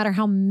 no matter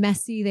how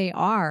messy they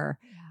are,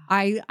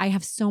 I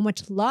have so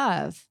much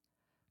love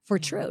for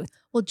truth.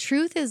 Well,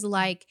 truth is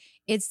like,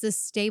 it's the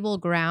stable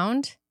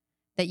ground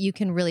that you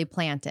can really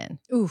plant in.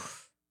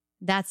 Oof.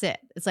 That's it.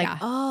 It's like,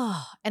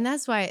 and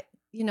that's why,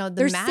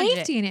 there's magic,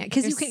 safety in it,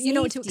 because you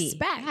know what to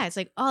expect. Yeah, it's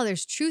like,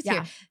 there's truth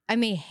here. I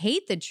may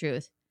hate the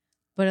truth,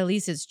 but at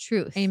least it's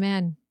truth.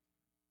 Amen.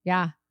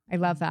 Yeah. I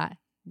love that.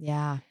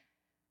 Yeah.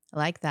 I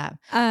like that.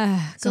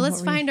 So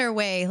let's find our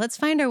way. Let's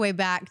find our way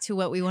back to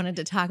what we wanted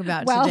to talk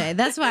about today.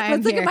 That's why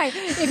I'm here.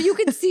 If you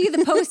could see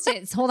the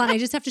Post-its. Hold on. I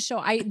just have to show.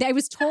 I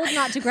was told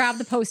not to grab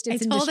the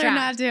Post-its and distract. I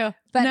told her not to.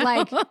 But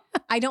like,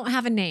 I don't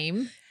have a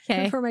name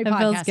for my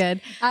podcast. Feels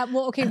good.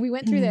 Well, okay. We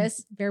went through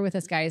this. Bear with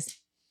us, guys.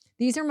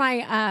 These are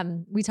my,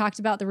 we talked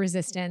about the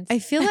resistance. I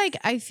feel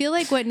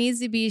like what needs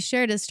to be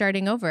shared is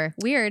starting over.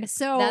 Weird.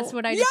 So that's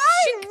what I just.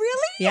 Yeah,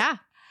 really? Yeah.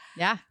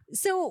 Yeah.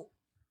 So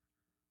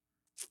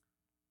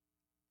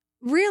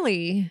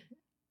really,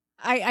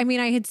 I mean,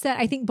 I had said,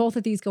 I think both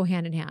of these go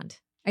hand in hand.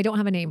 I don't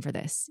have a name for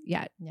this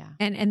yet. Yeah.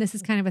 And this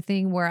is kind of a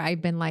thing where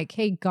I've been like,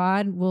 hey,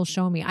 God will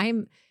show me. I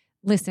am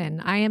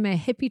a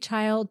hippie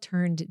child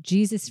turned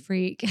Jesus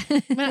freak.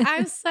 But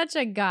I'm such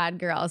a God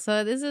girl.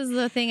 So this is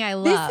the thing I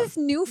love. This is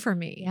new for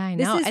me. Yeah, I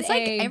know. It's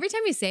like every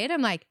time you say it,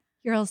 I'm like,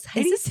 girls,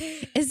 is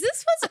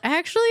this what's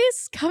actually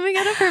coming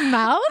out of her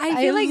mouth?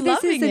 I feel like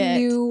this is a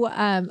new,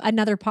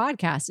 another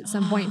podcast at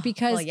some point,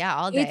 because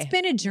all day. It's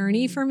been a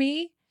journey for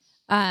me.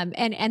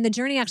 And the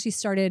journey actually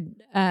started,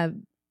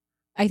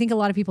 I think a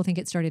lot of people think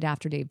it started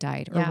after Dave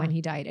died or when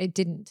he died. It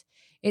didn't.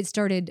 It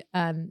started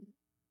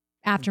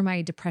after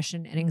my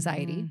depression and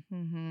anxiety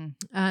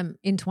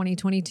in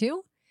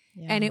 2022.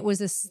 Yeah. And it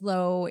was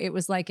it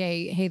was like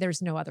hey,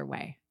 there's no other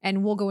way.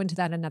 And we'll go into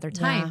that another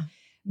time. Yeah.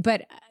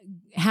 But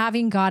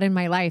having God in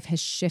my life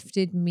has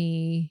shifted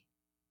me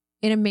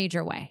in a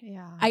major way.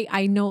 Yeah.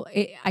 I know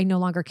I no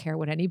longer care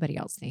what anybody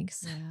else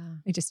thinks. Yeah.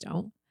 I just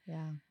don't.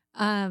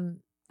 Yeah.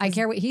 I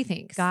care what he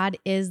thinks. God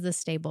is the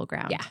stable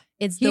ground. Yeah.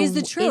 He is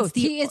the truth.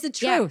 He is the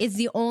truth. Yeah, it's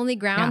the only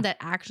ground that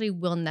actually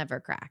will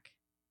never crack.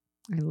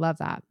 I love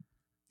that.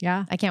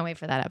 Yeah. I can't wait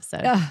for that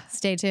episode.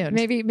 Stay tuned.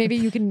 Maybe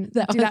you can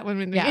do that one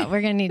with me. Yeah,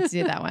 we're going to need to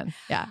do that one.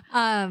 Yeah.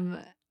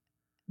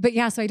 But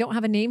yeah, so I don't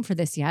have a name for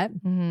this yet.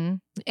 Mm-hmm.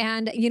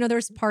 And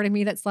there's part of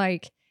me that's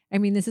like, I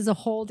mean, this is a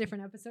whole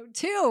different episode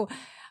too.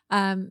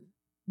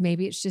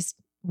 Maybe it's just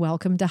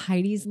welcome to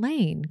Heidi's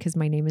Lane, because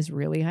my name is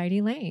really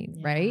Heidi Lane,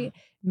 right?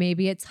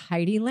 Maybe it's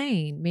Heidi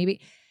Lane, maybe.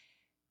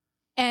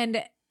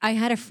 And I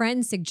had a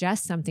friend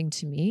suggest something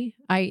to me.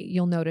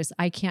 You'll notice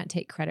I can't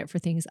take credit for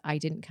things I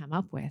didn't come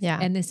up with. Yeah.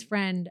 And this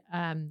friend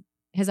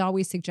has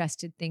always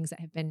suggested things that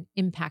have been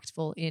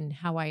impactful in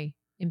how I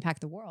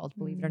impact the world,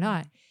 believe it or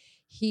not.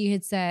 He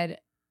had said,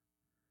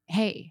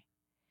 hey,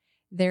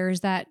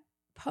 there's that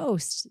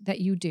post that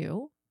you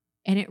do,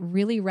 and it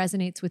really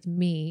resonates with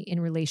me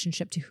in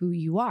relationship to who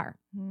you are.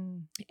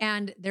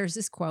 And there's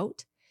this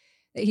quote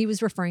that he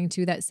was referring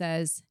to that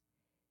says,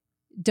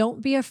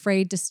 don't be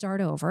afraid to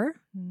start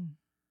over.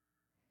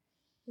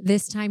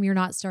 This time you're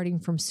not starting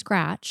from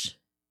scratch.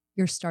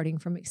 You're starting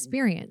from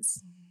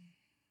experience.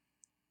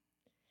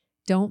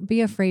 Don't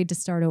be afraid to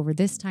start over.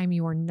 This time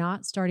you are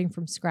not starting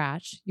from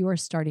scratch. You are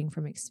starting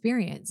from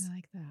experience. I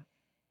like that.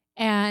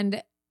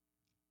 And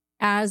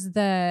I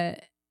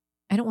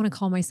don't want to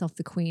call myself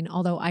the queen,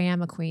 although I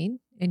am a queen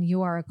and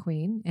you are a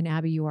queen, and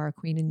Abby, you are a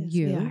queen, and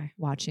you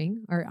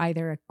watching are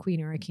either a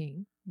queen or a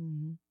king.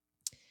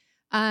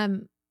 Mm-hmm.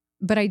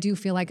 But I do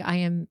feel like I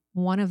am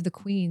one of the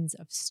queens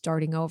of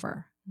starting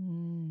over.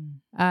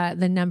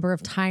 The number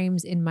of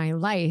times in my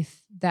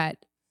life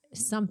that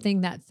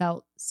something that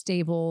felt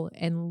stable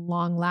and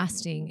long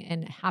lasting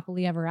and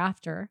happily ever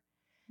after,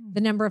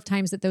 the number of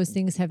times that those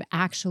things have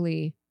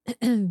actually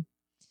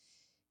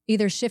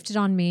either shifted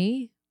on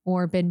me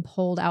or been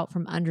pulled out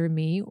from under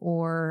me,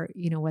 or,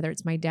 whether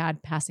it's my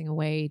dad passing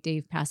away,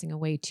 Dave passing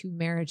away, 2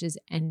 marriages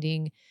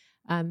ending,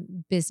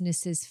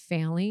 businesses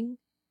failing.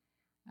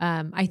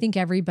 I think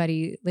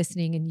everybody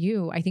listening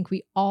and I think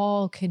we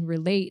all can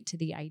relate to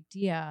the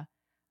idea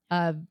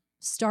of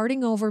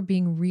starting over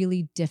being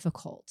really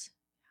difficult.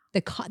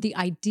 The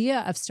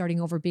idea of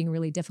starting over being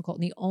really difficult.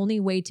 And the only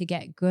way to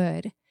get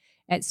good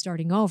at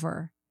starting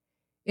over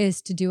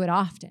is to do it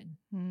often.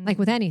 Like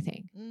with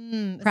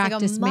anything.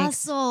 Practice, it's like a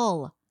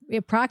muscle.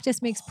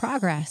 Practice makes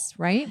progress,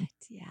 right?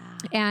 Yeah.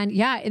 And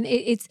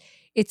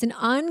it's an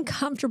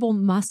uncomfortable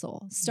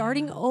muscle.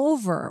 Starting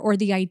over, or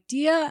the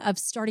idea of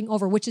starting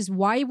over, which is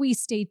why we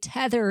stay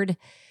tethered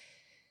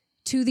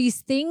to these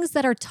things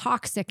that are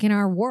toxic in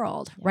our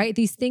world, right?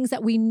 These things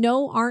that we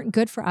know aren't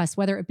good for us,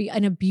 whether it be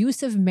an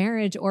abusive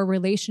marriage or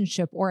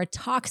relationship or a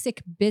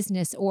toxic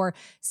business or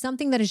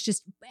something that is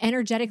just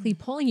energetically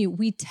pulling you.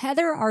 We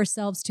tether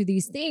ourselves to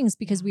these things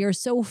because we are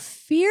so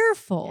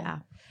fearful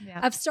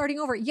of starting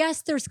over.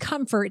 Yes, there's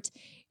comfort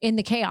in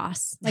the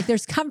chaos. Like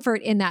there's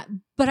comfort in that.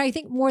 But I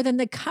think more than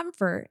the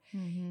comfort,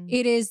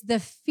 it is the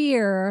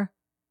fear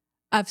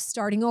of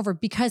starting over,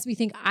 because we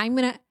think I'm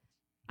going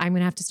to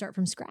have to start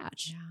from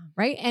scratch.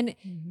 Right. And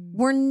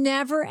we're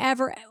never,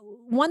 ever,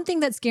 one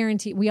thing that's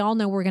guaranteed, we all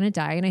know we're going to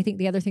die. And I think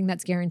the other thing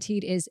that's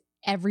guaranteed is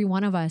every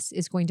one of us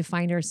is going to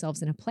find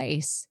ourselves in a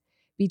place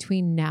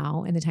between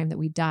now and the time that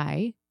we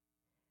die,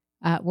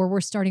 where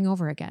we're starting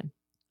over again.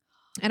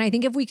 And I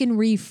think if we can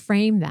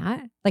reframe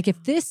that, like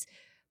if this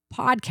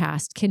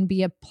podcast can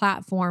be a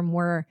platform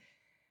where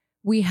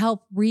we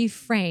help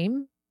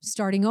reframe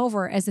starting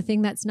over as a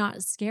thing that's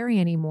not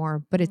scary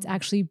anymore, but it's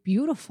actually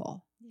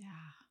beautiful.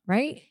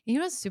 Right? You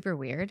know what's super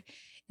weird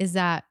is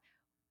that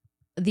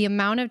the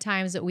amount of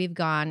times that we've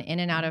gone in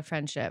and out of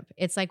friendship,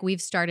 it's like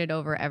we've started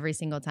over every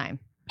single time.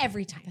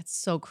 Every time. That's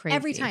so crazy.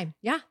 Every time.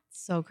 Yeah.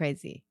 So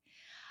crazy.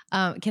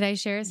 Can I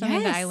share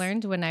something that I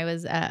learned when I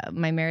was,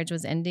 my marriage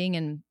was ending,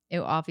 and it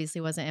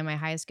obviously wasn't in my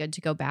highest good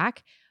to go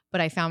back,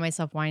 but I found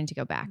myself wanting to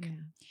go back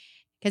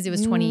because it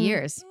was 20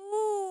 years.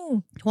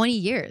 20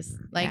 years,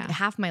 like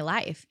half my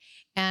life.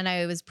 And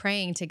I was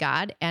praying to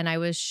God, and I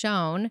was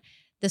shown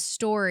the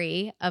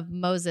story of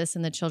Moses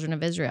and the children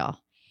of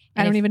Israel.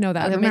 And I don't even know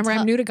that. Remember,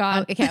 I'm new to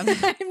God. Okay.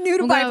 I'm new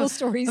to Bible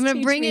stories. I'm going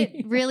to bring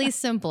it really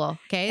simple.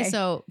 Okay.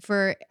 So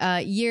for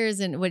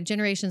years and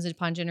generations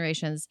upon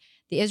generations,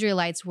 the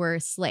Israelites were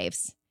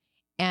slaves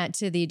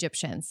to the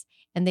Egyptians.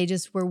 And they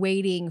just were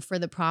waiting for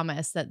the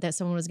promise that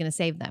someone was going to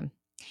save them.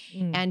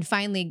 And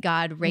finally,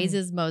 God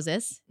raises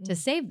Moses to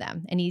save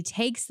them. And he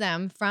takes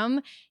them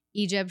from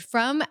Egypt,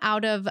 from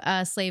out of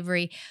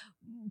slavery,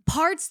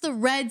 parts the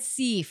Red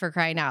Sea, for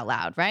crying out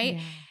loud, right?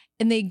 Yeah.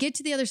 And they get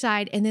to the other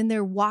side, and then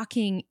they're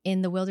walking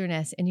in the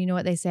wilderness. And you know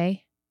what they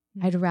say?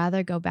 I'd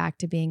rather go back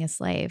to being a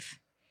slave,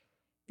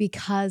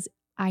 because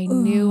I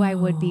knew I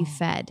would be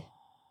fed,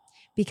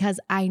 because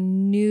I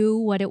knew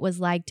what it was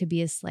like to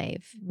be a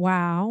slave.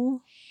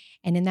 Wow.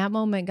 And in that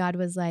moment, God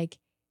was like,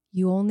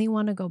 you only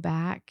want to go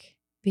back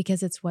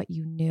because it's what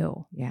you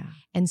knew. Yeah.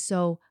 And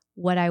so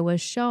what I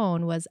was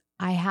shown was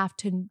I have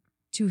to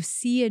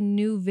see a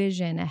new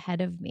vision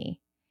ahead of me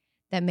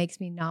that makes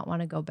me not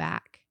want to go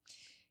back.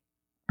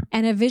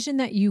 And a vision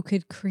that you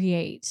could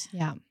create.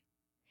 Yeah.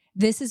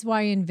 This is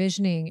why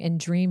envisioning and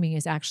dreaming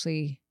is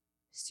actually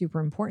super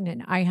important.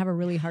 And I have a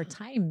really hard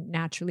time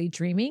naturally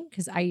dreaming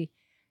because I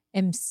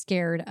am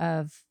scared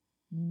of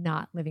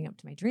not living up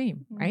to my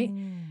dream. Right.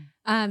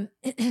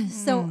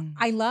 So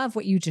I love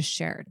what you just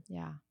shared.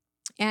 Yeah.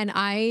 And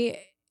I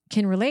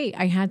can relate.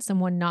 I had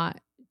someone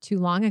not too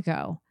long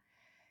ago.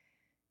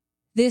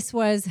 This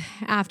was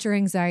after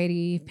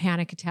anxiety,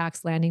 panic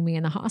attacks landing me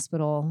in the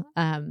hospital.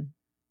 I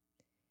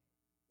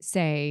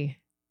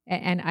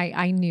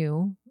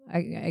knew,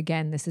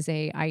 again,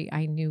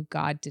 I knew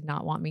God did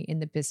not want me in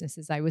the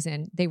businesses I was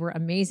in. They were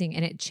amazing,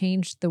 and it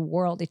changed the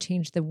world. It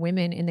changed the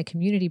women in the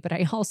community. But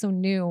I also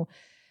knew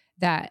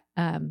that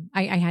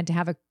I had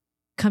to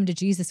come to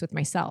Jesus with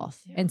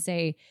myself and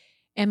say,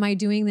 am I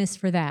doing this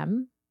for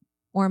them,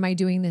 or am I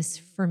doing this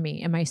for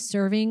me? Am I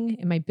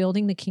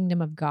building the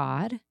kingdom of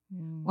God?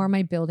 Or am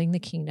I building the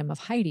kingdom of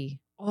Heidi?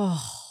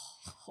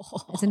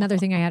 It's another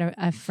thing I had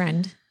a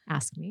friend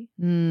ask me.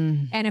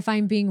 And if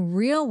I'm being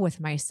real with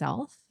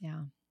myself,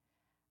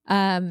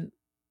 I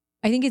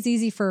think it's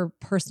easy for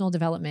personal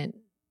development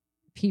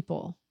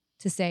people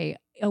to say,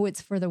 oh,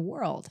 it's for the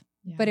world.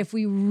 Yeah. But if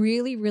we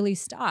really, really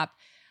stop,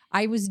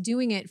 I was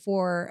doing it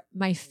for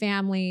my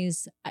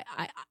families.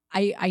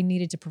 I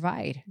needed to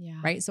provide,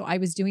 right? So I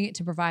was doing it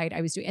to provide.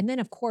 And then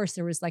of course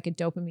there was like a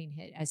dopamine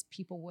hit as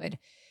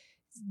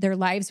their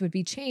lives would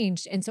be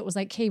changed. And so it was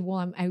like, hey, well,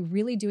 am I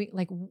really doing,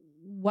 like,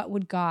 what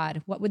would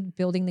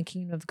building the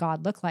kingdom of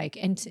God look like?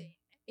 And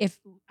if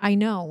I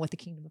know what the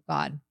kingdom of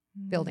God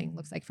building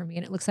looks like for me,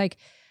 and it looks like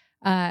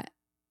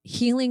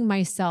healing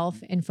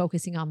myself and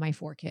focusing on my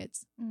 4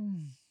 kids.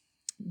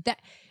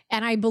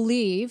 And I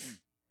believe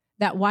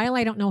that while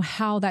I don't know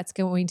how that's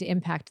going to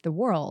impact the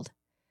world,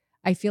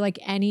 I feel like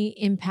any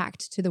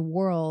impact to the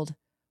world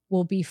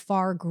will be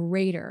far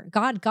greater.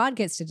 God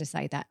gets to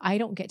decide that. I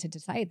don't get to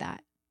decide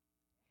that.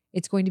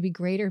 It's going to be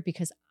greater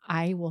because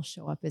I will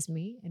show up as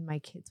me and my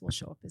kids will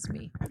show up as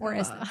me or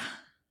as them.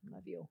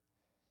 Love you.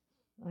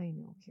 I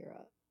know,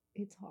 Kira.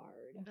 It's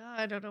hard.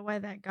 I don't know why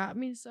that got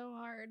me so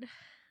hard,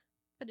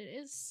 but it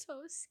is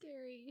so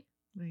scary.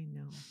 I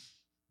know.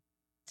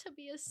 To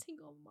be a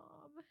single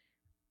mom.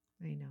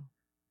 I know.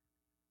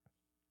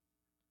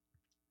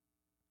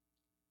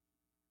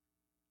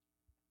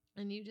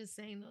 And you just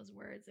saying those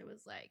words, it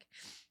was like,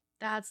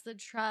 that's the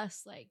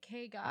trust. Like,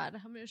 hey, God,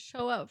 I'm going to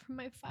show up for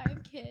my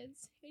 5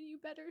 kids, and you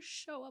better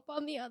show up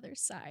on the other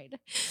side.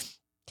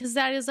 Because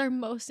that is our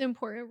most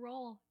important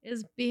role,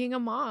 is being a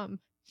mom.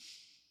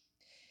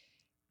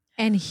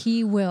 And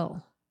he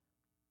will.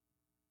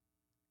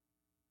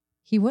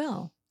 He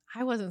will.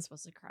 I wasn't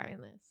supposed to cry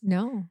in this.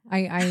 No,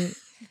 I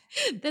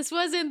This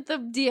wasn't the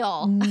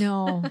deal.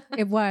 No,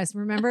 it was.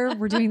 Remember,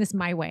 we're doing this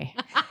my way.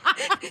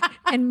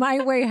 And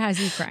my way has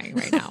you crying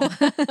right now.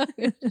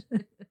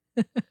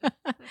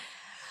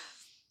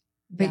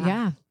 But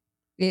yeah,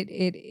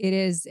 it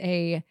is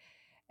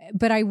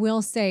but I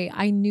will say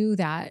I knew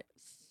that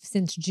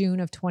since June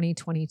of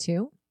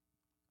 2022,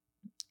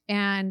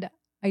 and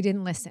I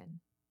didn't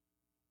listen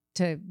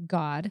to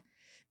God.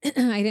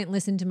 I didn't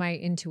listen to my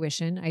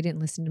intuition. I didn't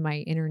listen to my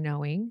inner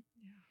knowing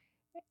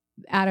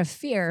out of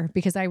fear,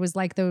 because I was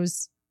like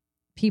those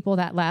people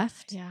that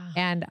left. Yeah.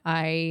 And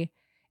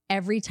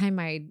every time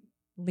I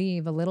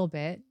leave a little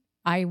bit,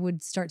 I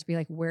would start to be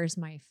like, where's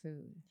my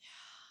food?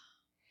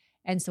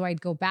 And so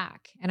I'd go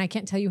back, and I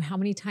can't tell you how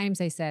many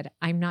times I said,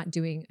 I'm not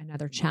doing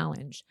another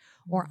challenge,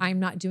 or I'm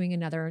not doing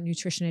another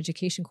nutrition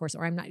education course,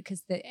 or I'm not,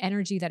 because the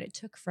energy that it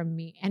took from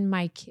me and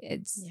my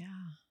kids,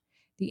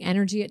 the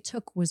energy it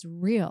took was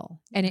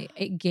real, and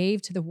it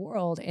gave to the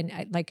world. And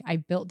I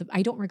built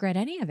I don't regret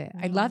any of it.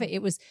 I love it.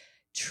 It was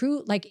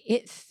true. Like,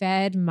 it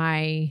fed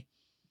my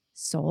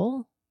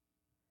soul.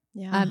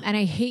 Yeah. And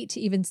I hate to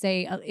even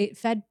say it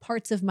fed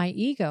parts of my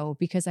ego,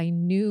 because I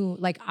knew,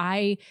 like,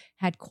 I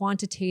had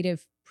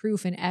quantitative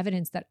proof and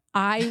evidence that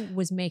I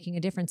was making a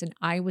difference and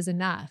I was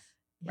enough.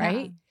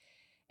 Right.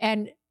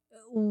 And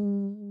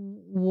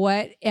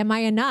what am I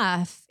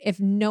enough if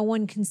no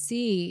one can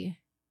see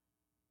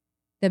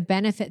the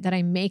benefit that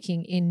I'm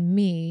making in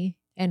me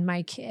and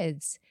my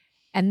kids?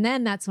 And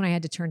then that's when I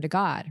had to turn to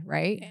God,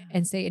 right?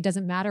 And say, it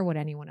doesn't matter what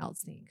anyone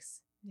else thinks.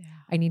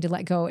 I need to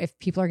let go if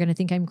people are going to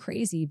think I'm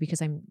crazy,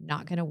 because I'm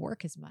not going to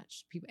work as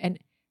much. And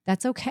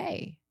that's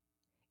okay.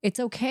 It's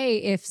okay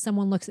if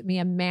someone looks at me,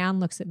 a man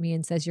looks at me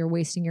and says, you're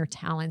wasting your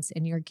talents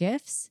and your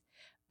gifts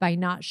by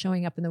not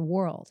showing up in the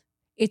world.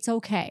 It's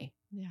okay.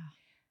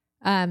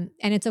 And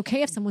it's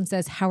okay if someone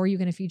says, how are you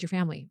going to feed your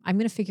family? I'm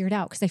going to figure it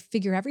out, because I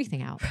figure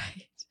everything out.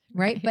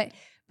 Right.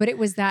 But it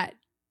was that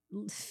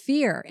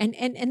fear.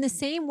 And the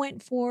same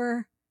went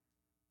for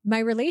my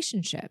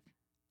relationship.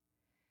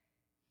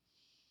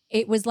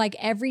 It was like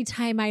every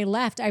time I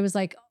left, I was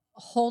like,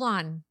 hold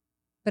on.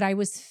 But I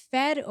was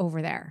fed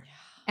over there,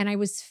 and I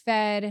was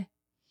fed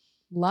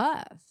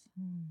love.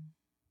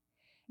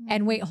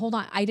 And wait, hold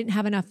on. I didn't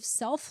have enough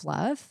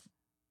self-love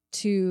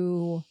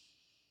to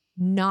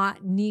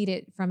not need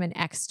it from an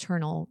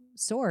external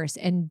source.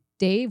 And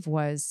Dave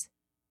was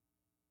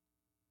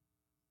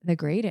the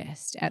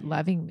greatest at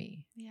loving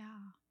me.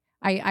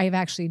 I've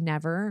actually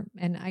never,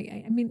 and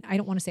I mean, I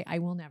don't want to say I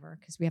will never,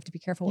 because we have to be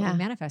careful what we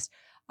manifest.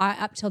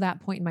 Up till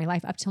that point in my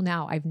life, up till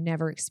now, I've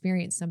never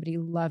experienced somebody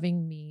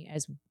loving me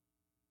as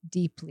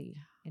deeply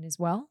and as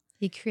well.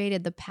 He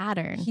created the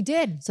pattern. He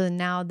did. So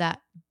now that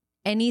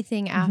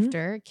anything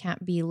after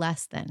can't be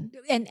less than.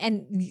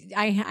 And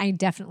I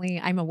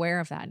definitely, I'm aware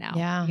of that now.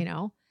 Yeah. You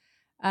know?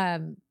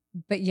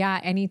 But yeah,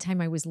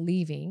 anytime I was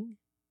leaving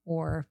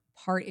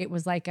it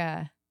was like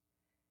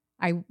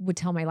I would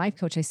tell my life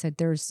coach, I said,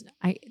 there's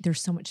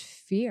so much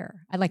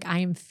fear. I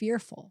am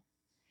fearful.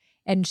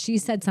 And she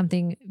said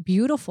something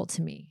beautiful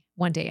to me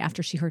one day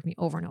after she heard me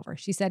over and over.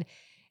 She said,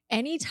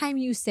 anytime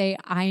you say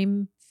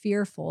I'm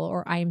fearful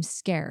or I'm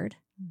scared,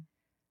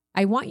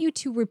 I want you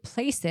to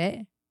replace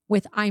it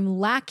with I'm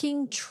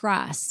lacking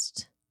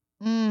trust.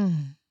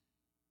 And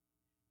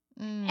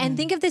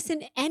think of this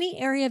in any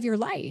area of your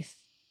life.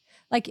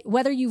 Like,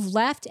 whether you've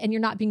left and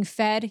you're not being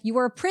fed, you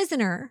were a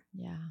prisoner.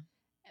 Yeah.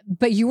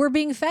 But you were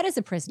being fed as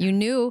a prisoner. You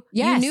knew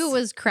it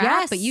was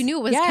crap, but you knew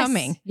it was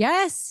coming.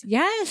 Yes.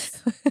 Yeah.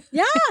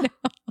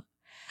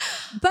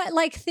 But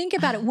like, think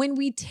about it. When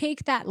we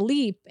take that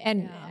leap,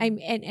 and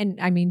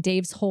I mean,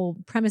 Dave's whole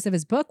premise of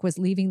his book was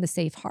leaving the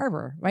safe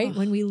harbor, right?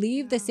 When we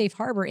leave the safe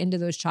harbor into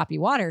those choppy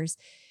waters,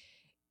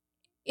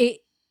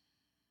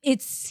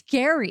 it's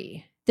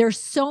scary. There's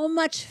so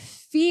much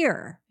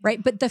fear,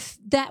 right? But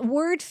that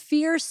word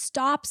fear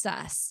stops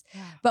us.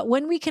 Yeah. But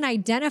when we can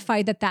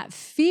identify that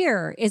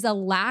fear is a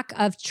lack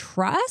of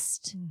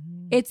trust,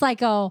 it's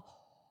like,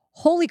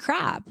 holy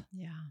crap.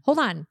 Yeah. Hold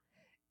on.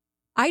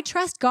 I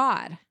trust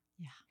God.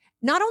 Yeah.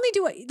 not only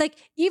do I, like,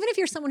 even if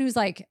you're someone who's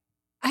like,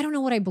 I don't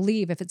know what I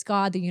believe, if it's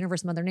God, the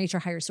universe, Mother Nature,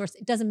 higher source,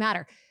 it doesn't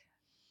matter.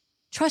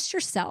 Trust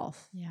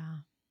yourself. Yeah.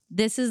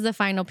 This is the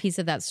final piece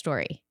of that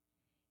story,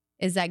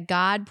 is that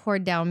God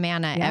poured down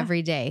manna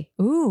every day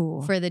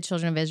for the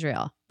children of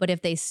Israel. But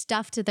if they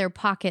stuffed their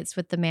pockets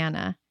with the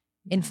manna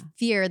in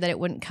fear that it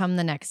wouldn't come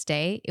the next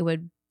day, it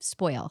would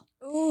spoil.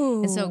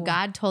 Ooh. And so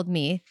God told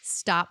me,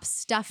 stop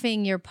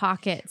stuffing your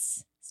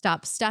pockets.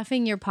 Stop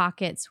stuffing your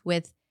pockets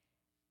with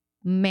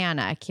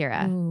manna,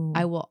 Kira. Ooh.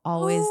 I will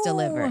always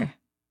deliver.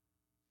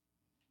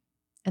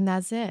 And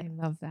that's it. I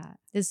love that.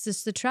 It's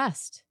just the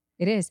trust.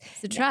 It is. It's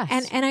the trust.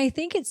 And I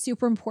think it's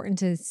super important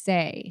to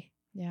say,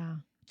 yeah,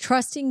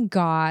 trusting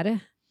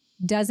God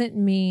doesn't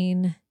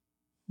mean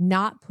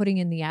not putting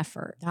in the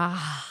effort.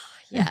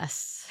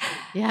 Yes.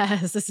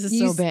 Yes. This is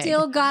you so big. You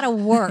still got to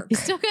work. You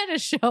still got to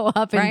show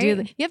up and do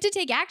You have to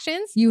take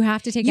actions. You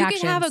have to take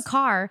actions. You can have a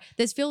car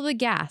that's filled with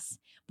gas,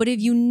 but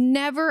if you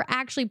never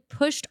actually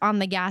pushed on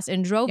the gas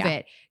and drove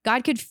it,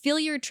 God could fill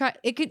your truck.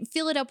 It could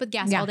fill it up with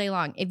gas all day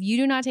long. If you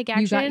do not take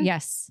action,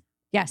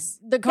 yes,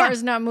 the car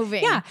is not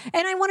moving. Yeah.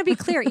 And I want to be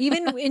clear,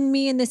 even in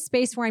me in this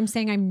space where I'm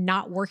saying I'm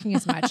not working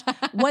as much,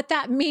 what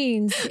that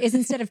means is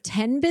instead of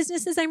 10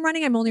 businesses I'm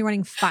running, I'm only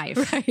running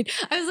 5. Right.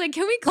 I was like,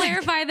 can we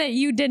clarify that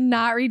you did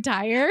not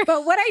retire?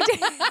 But what I did,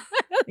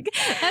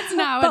 that's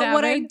not what happened. But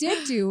what I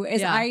did do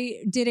is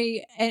I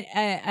did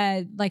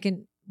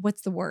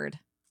what's the word?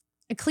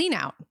 A clean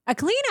out.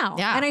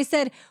 Yeah. And I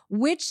said,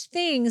 which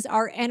things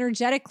are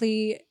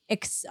energetically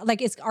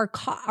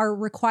are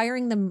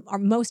requiring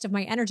most of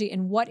my energy,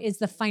 and what is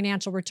the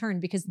financial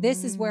return? Because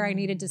this is where I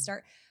needed to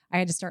start. I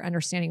had to start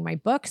understanding my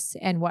books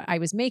and what I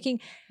was making.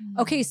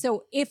 Okay.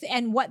 So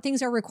what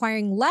things are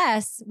requiring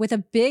less with a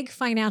big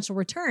financial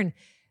return,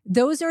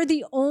 those are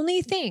the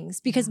only things,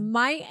 because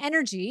my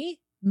energy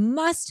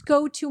must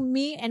go to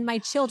me and my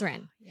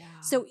children. Yeah.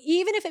 So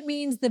even if it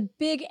means the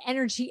big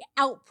energy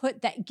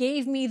output that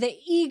gave me the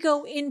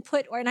ego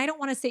input, and I don't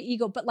want to say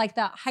ego, but like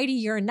the Heidi,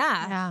 you're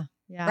enough.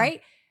 Yeah.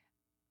 Right?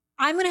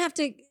 I'm going to have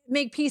to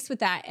make peace with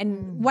that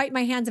and wipe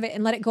my hands of it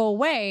and let it go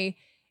away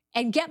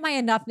and get my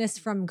enoughness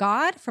from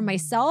God, from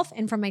myself,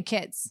 and from my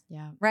kids.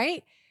 Yeah.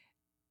 Right?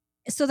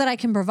 So that I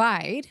can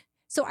provide.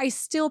 So I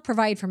still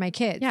provide for my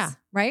kids. Yeah.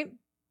 Right?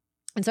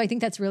 And so I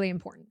think that's really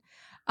important.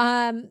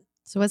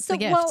 So what's the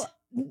gift? Well,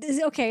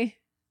 okay.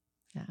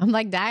 Yeah, I'm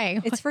like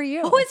dying. It's for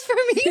you. Oh, it's for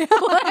me? Yeah.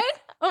 What?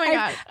 Oh my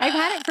God. I've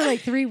had it for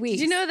like 3 weeks.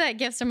 Did you know that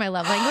gifts are my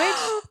love language?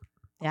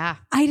 Yeah.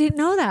 I didn't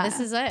know that. This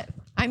is it.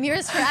 I'm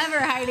yours forever,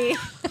 Heidi.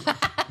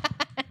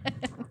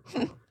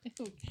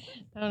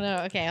 Oh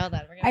no. Okay, hold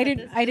on. I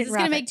didn't Is this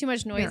wrap gonna it. make too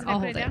much noise if I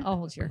put it down? I'll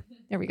hold your.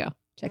 There we go.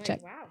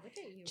 Check. Wow, look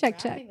at you. Check.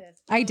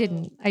 This. I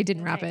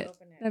didn't wrap it.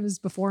 That was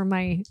before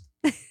my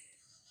that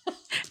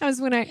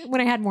was when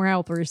I had more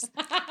helpers.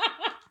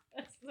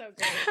 That's so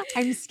great.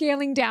 I'm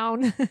scaling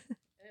down. I love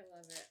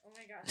it. Oh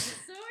my gosh. I'm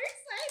so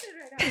excited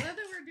right now. I love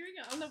that we're doing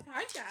it on the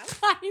podcast.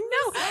 I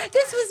know.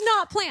 This was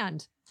not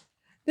planned.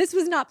 This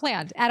was not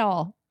planned at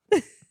all.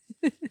 This is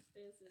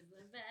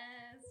the best.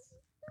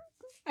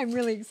 I'm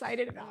really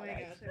excited about it. Oh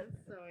my gosh, I'm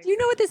so excited. Do you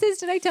know what this is?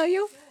 Did I tell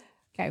you?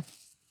 Okay.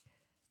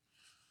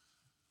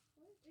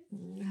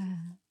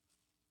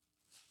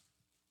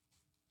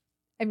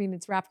 I mean,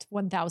 it's wrapped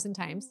 1,000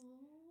 times.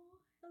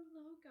 Oh,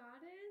 hello,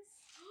 goddess.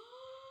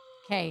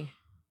 Okay.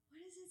 What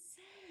does it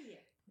say?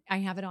 I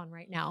have it on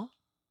right now.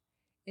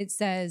 It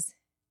says,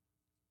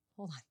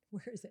 hold on,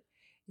 where is it?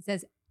 It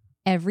says,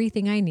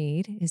 everything I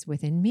need is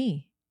within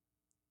me.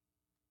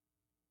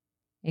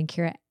 And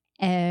Kira,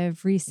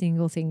 every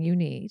single thing you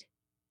need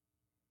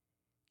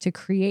to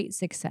create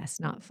success,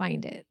 not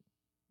find it.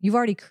 You've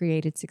already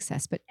created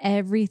success, but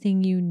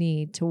everything you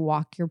need to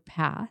walk your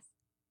path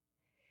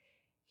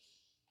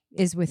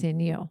is within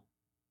you.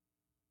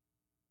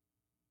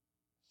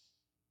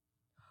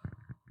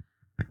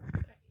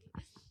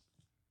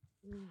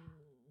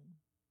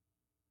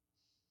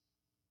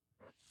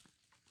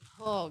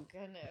 Oh,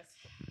 goodness.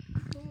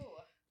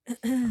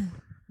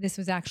 This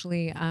was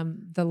actually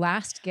the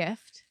last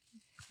gift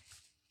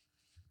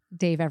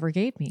Dave ever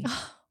gave me.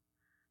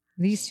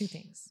 These 2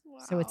 things. Wow.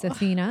 So it's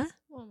Athena,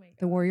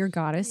 the warrior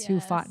goddess who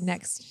fought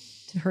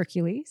next to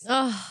Hercules.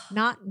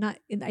 Not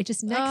I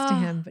just next to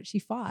him, but she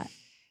fought.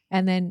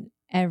 And then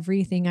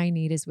everything I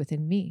need is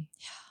within me.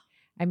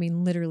 Yeah. I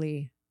mean,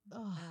 literally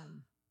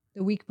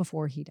the week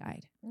before he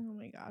died. Oh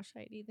my gosh,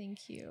 Heidi,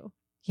 thank you.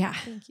 Yeah.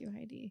 Thank you,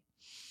 Heidi.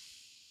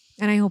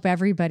 And I hope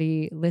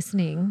everybody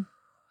listening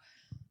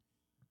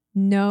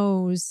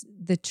knows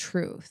the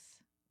truth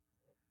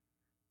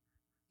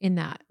in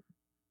that.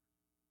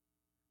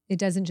 It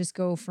doesn't just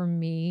go for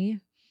me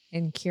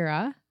and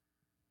Kira.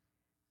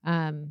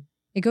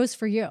 It goes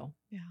for you.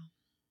 Yeah.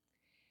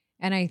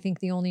 And I think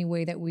the only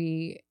way that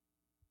we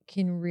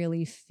can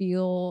really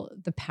feel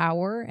the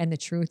power and the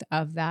truth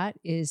of that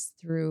is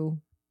through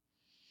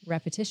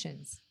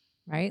repetitions,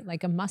 right?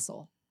 Like a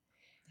muscle.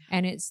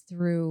 And it's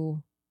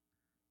through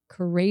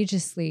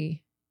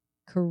courageously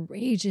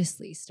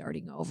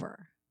starting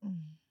over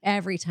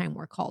every time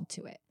we're called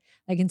to it.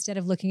 Like instead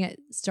of looking at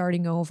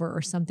starting over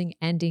or something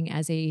ending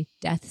as a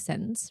death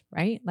sentence,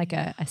 right? Like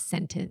a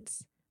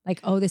sentence. Like,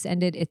 oh, this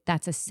ended,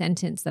 that's a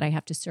sentence that I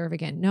have to serve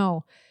again.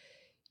 No,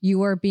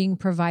 you are being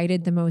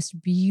provided the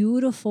most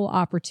beautiful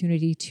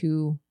opportunity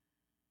to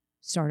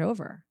start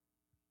over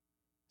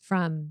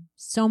from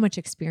so much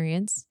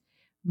experience,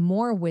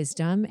 more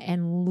wisdom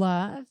and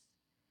love.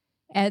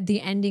 At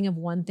the ending of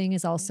one thing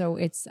is also,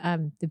 it's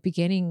the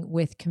beginning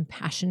with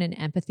compassion and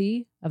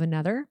empathy of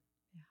another.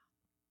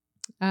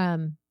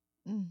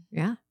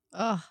 Yeah.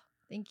 Oh,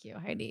 thank you,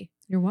 Heidi.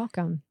 You're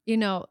welcome. You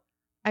know,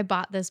 I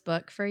bought this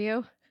book for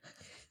you.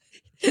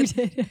 You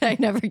did. I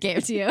never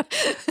gave to you.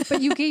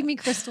 But you gave me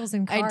crystals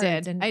and cards. I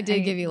did. And I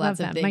did give you lots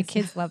of them. things. My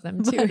kids love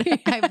them too.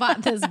 I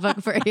bought this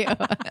book for you.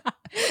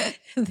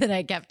 Then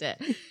I kept it.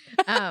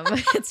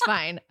 It's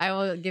fine.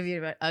 I'll give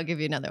you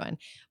another one.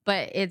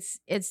 But it's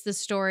the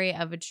story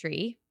of a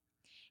tree.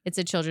 It's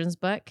a children's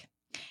book.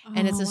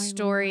 And it's a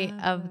story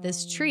of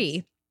this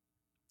tree.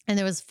 And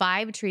there was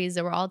 5 trees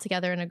that were all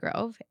together in a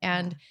grove.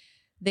 And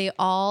they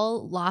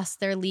all lost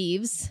their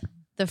leaves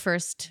the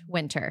first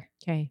winter.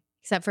 Okay.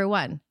 Except for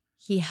one.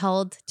 He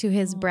held to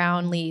his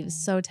brown leaves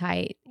so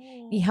tight.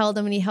 He held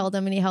them and he held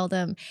them and he held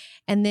them.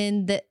 And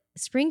then the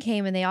spring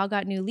came and they all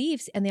got new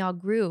leaves and they all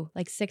grew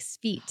like 6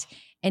 feet.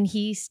 And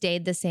he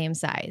stayed the same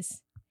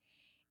size.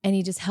 And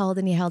he just held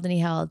and he held and he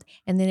held.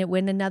 And then it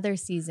went another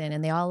season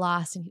and they all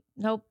lost. And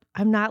nope,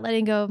 I'm not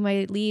letting go of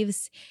my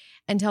leaves,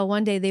 until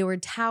one day they were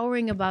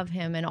towering above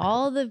him and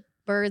all the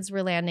birds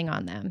were landing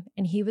on them.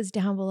 And he was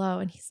down below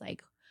and he's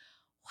like,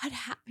 what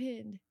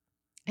happened?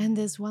 And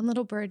this one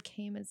little bird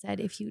came and said,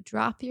 if you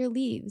drop your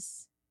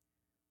leaves,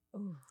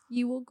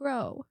 you will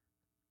grow.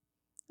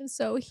 And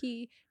so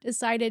he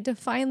decided to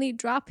finally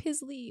drop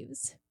his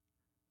leaves.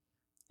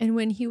 And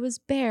when he was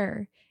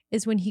bare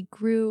is when he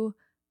grew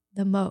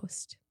the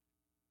most.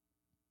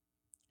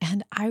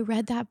 And I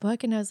read that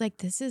book and I was like,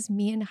 this is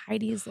me and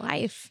Heidi's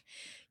life.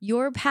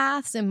 Your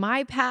paths and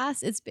my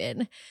paths. It's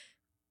been,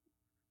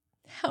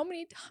 how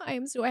many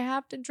times do I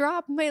have to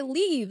drop my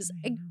leaves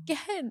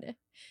again?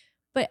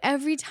 But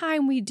every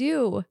time we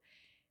do,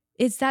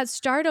 it's that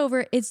start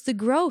over. It's the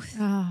growth.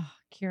 Oh,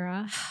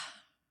 Kira.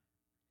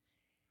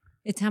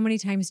 It's how many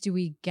times do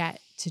we get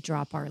to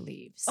drop our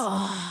leaves?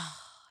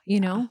 You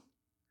know?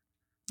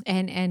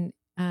 And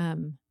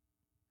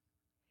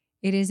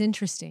it is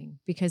interesting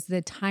because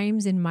the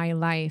times in my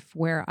life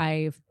where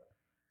I've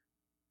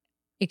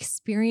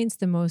experienced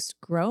the most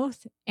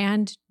growth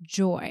and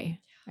joy,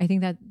 I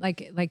think that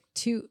like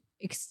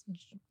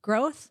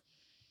growth,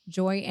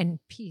 joy, and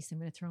peace, I'm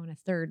going to throw in a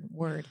third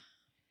word,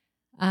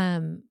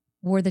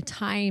 were the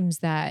times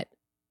that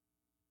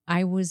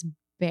I was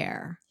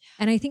bare.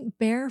 And I think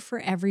bare for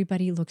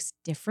everybody looks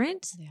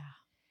different.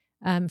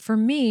 Yeah. For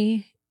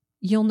me,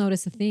 you'll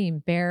notice a theme.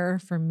 Bare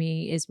for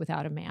me is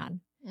without a man.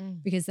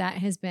 Because that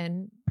has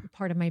been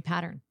part of my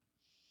pattern,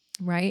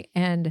 right?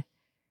 And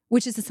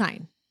which is a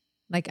sign,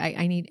 like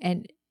I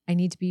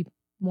need to be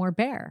more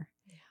bare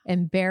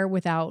and bare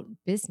without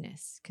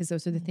business, because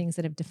those are the things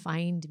that have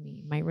defined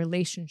me, my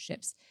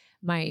relationships,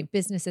 my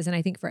businesses. And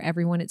I think for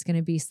everyone, it's going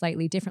to be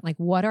slightly different. Like,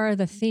 what are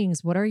the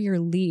things? What are your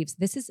leaves?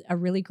 This is a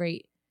really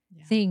great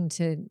thing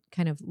to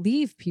kind of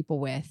leave people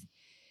with,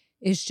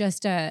 is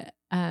just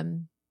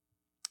an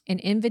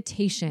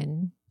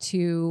invitation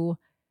to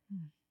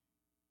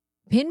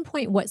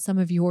pinpoint what some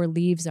of your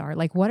leaves are.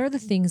 Like, what are the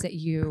things that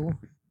you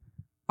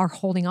are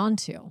holding on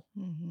to?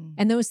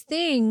 And those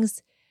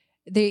things,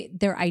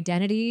 their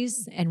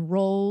identities and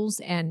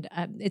roles, and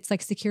it's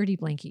like security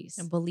blankies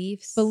and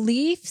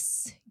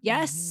beliefs.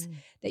 Yes.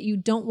 That you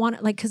don't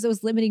want, like, because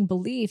those limiting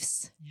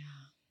beliefs,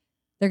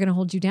 they're going to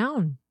hold you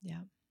down.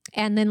 Yeah.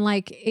 And then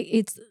like,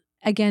 it's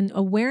again,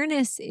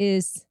 awareness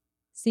is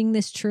seeing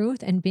this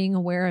truth and being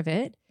aware of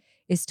it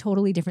is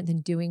totally different than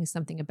doing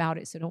something about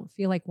it. So don't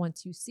feel like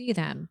once you see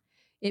them,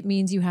 it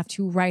means you have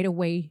to right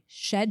away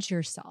shed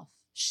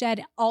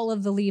all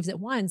of the leaves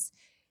at once.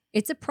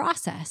 It's a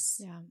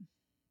process.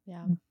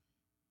 Yeah.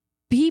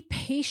 Be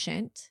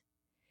patient.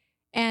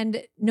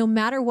 And no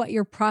matter what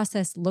your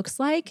process looks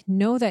like,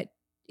 know that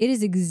it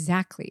is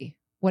exactly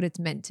what it's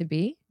meant to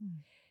be.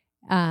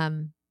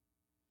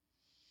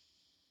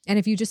 And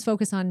if you just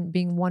focus on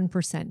being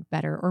 1%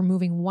 better or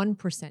moving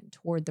 1%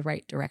 toward the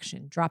right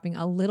direction, dropping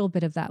a little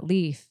bit of that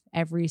leaf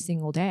every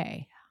single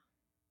day.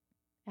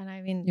 And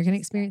I mean, you're going to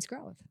experience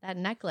growth. That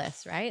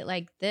necklace, right?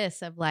 Like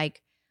this of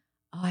like,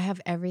 oh, I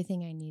have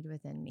everything I need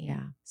within me.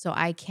 Yeah. So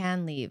I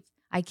can leave.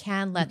 I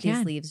can let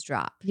these leaves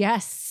drop.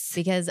 Yes.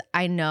 Because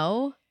I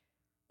know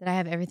that I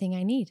have everything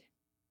I need.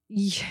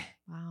 Yeah.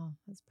 Wow.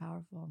 That's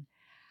powerful.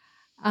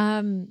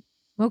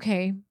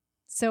 Okay.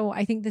 So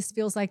I think this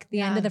feels like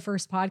the end of the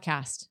first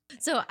podcast.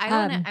 So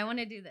I want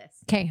to do this.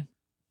 Okay.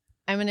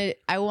 I'm going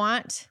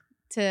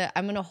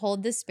to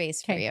hold this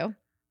space for you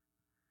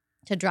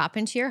to drop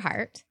into your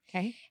heart.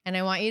 Okay. And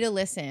I want you to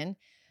listen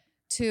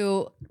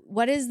to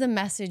what is the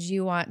message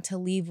you want to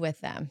leave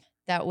with them,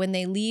 that when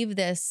they leave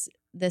this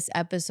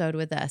episode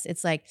with us,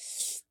 it's like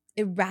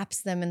it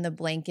wraps them in the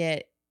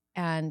blanket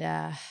and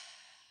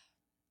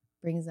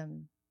brings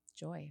them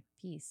joy,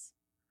 peace,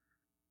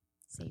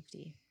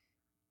 safety.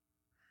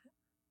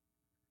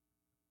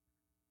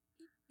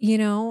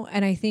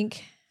 And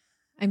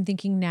I'm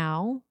thinking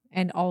now,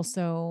 and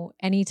also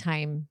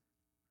anytime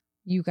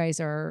you guys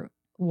are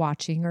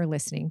watching or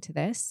listening to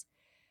this,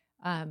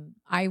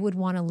 I would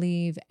want to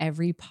leave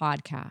every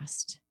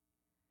podcast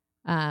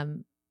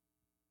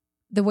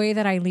the way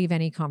that I leave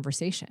any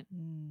conversation,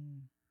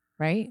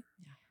 right?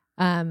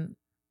 Yeah.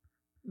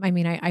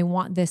 I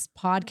want this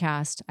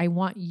podcast, I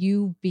want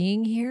you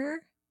being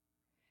here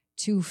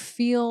to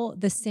feel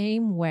the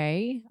same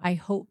way I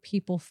hope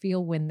people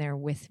feel when they're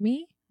with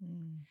me.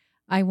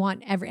 I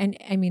want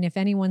if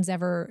anyone's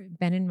ever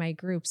been in my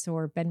groups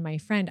or been my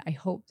friend, I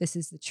hope this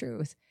is the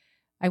truth.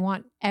 I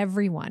want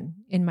everyone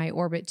in my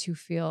orbit to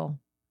feel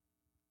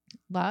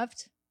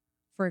loved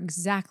for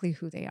exactly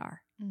who they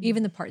are,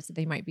 even the parts that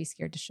they might be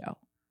scared to show.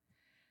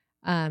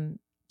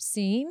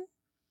 Seen,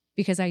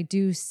 because I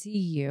do see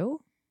you.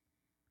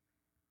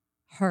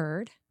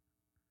 Heard,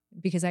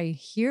 because I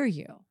hear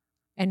you.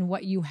 And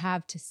what you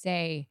have to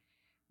say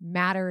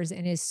matters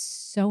and is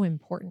so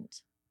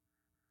important.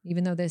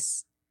 Even though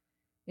this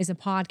is a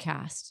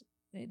podcast,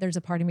 there's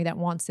a part of me that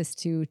wants this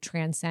to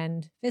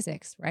transcend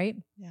physics, right?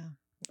 Yeah.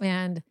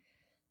 And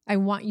I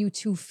want you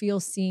to feel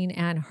seen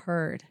and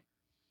heard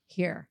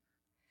here.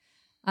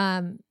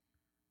 And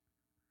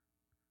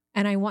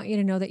I want you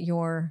to know that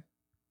you're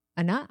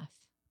enough.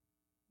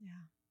 Yeah.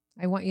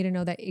 I want you to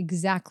know that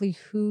exactly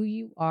who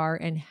you are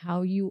and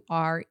how you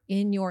are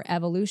in your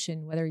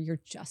evolution, whether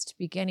you're just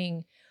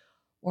beginning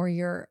or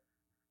you're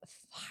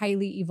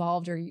highly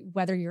evolved, or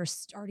whether you're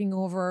starting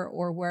over,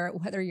 or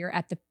whether you're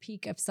at the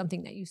peak of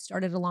something that you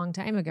started a long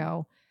time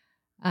ago.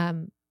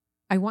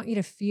 I want you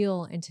to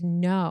feel and to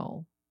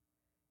know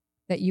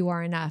that you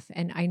are enough.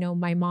 And I know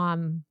my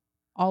mom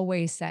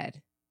always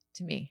said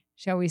to me,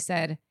 she always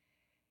said,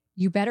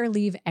 you better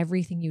leave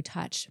everything you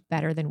touch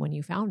better than when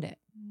you found it.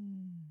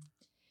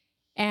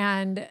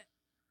 And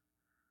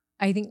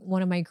I think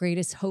one of my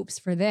greatest hopes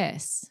for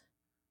this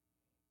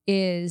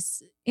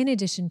is, in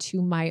addition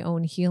to my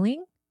own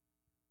healing,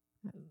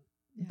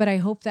 but I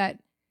hope that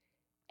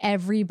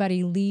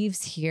everybody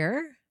leaves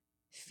here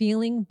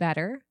feeling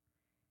better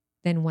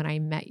than when I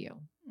met you.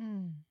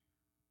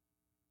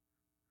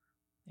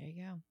 There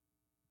you go.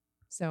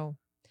 So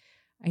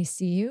I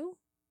see you.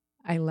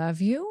 I love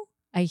you.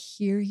 I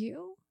hear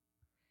you.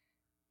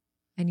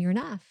 And you're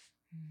enough.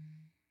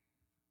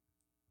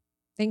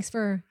 Thanks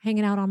for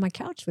hanging out on my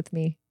couch with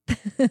me.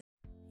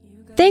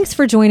 Thanks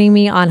for joining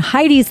me on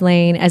Heidi's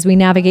Lane as we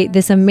navigate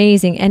this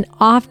amazing and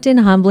often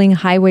humbling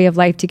highway of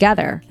life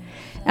together.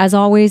 As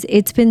always,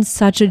 it's been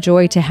such a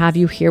joy to have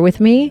you here with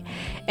me.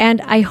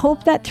 And I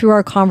hope that through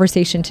our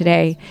conversation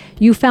today,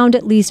 you found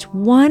at least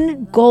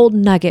one gold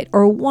nugget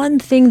or one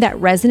thing that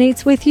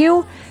resonates with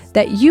you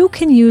that you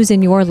can use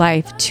in your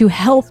life to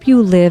help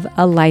you live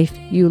a life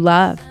you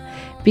love.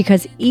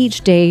 Because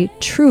each day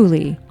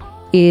truly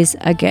is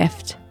a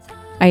gift.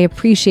 I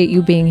appreciate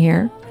you being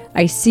here.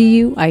 I see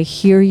you, I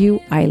hear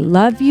you, I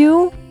love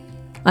you.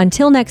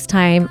 Until next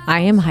time,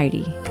 I am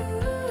Heidi.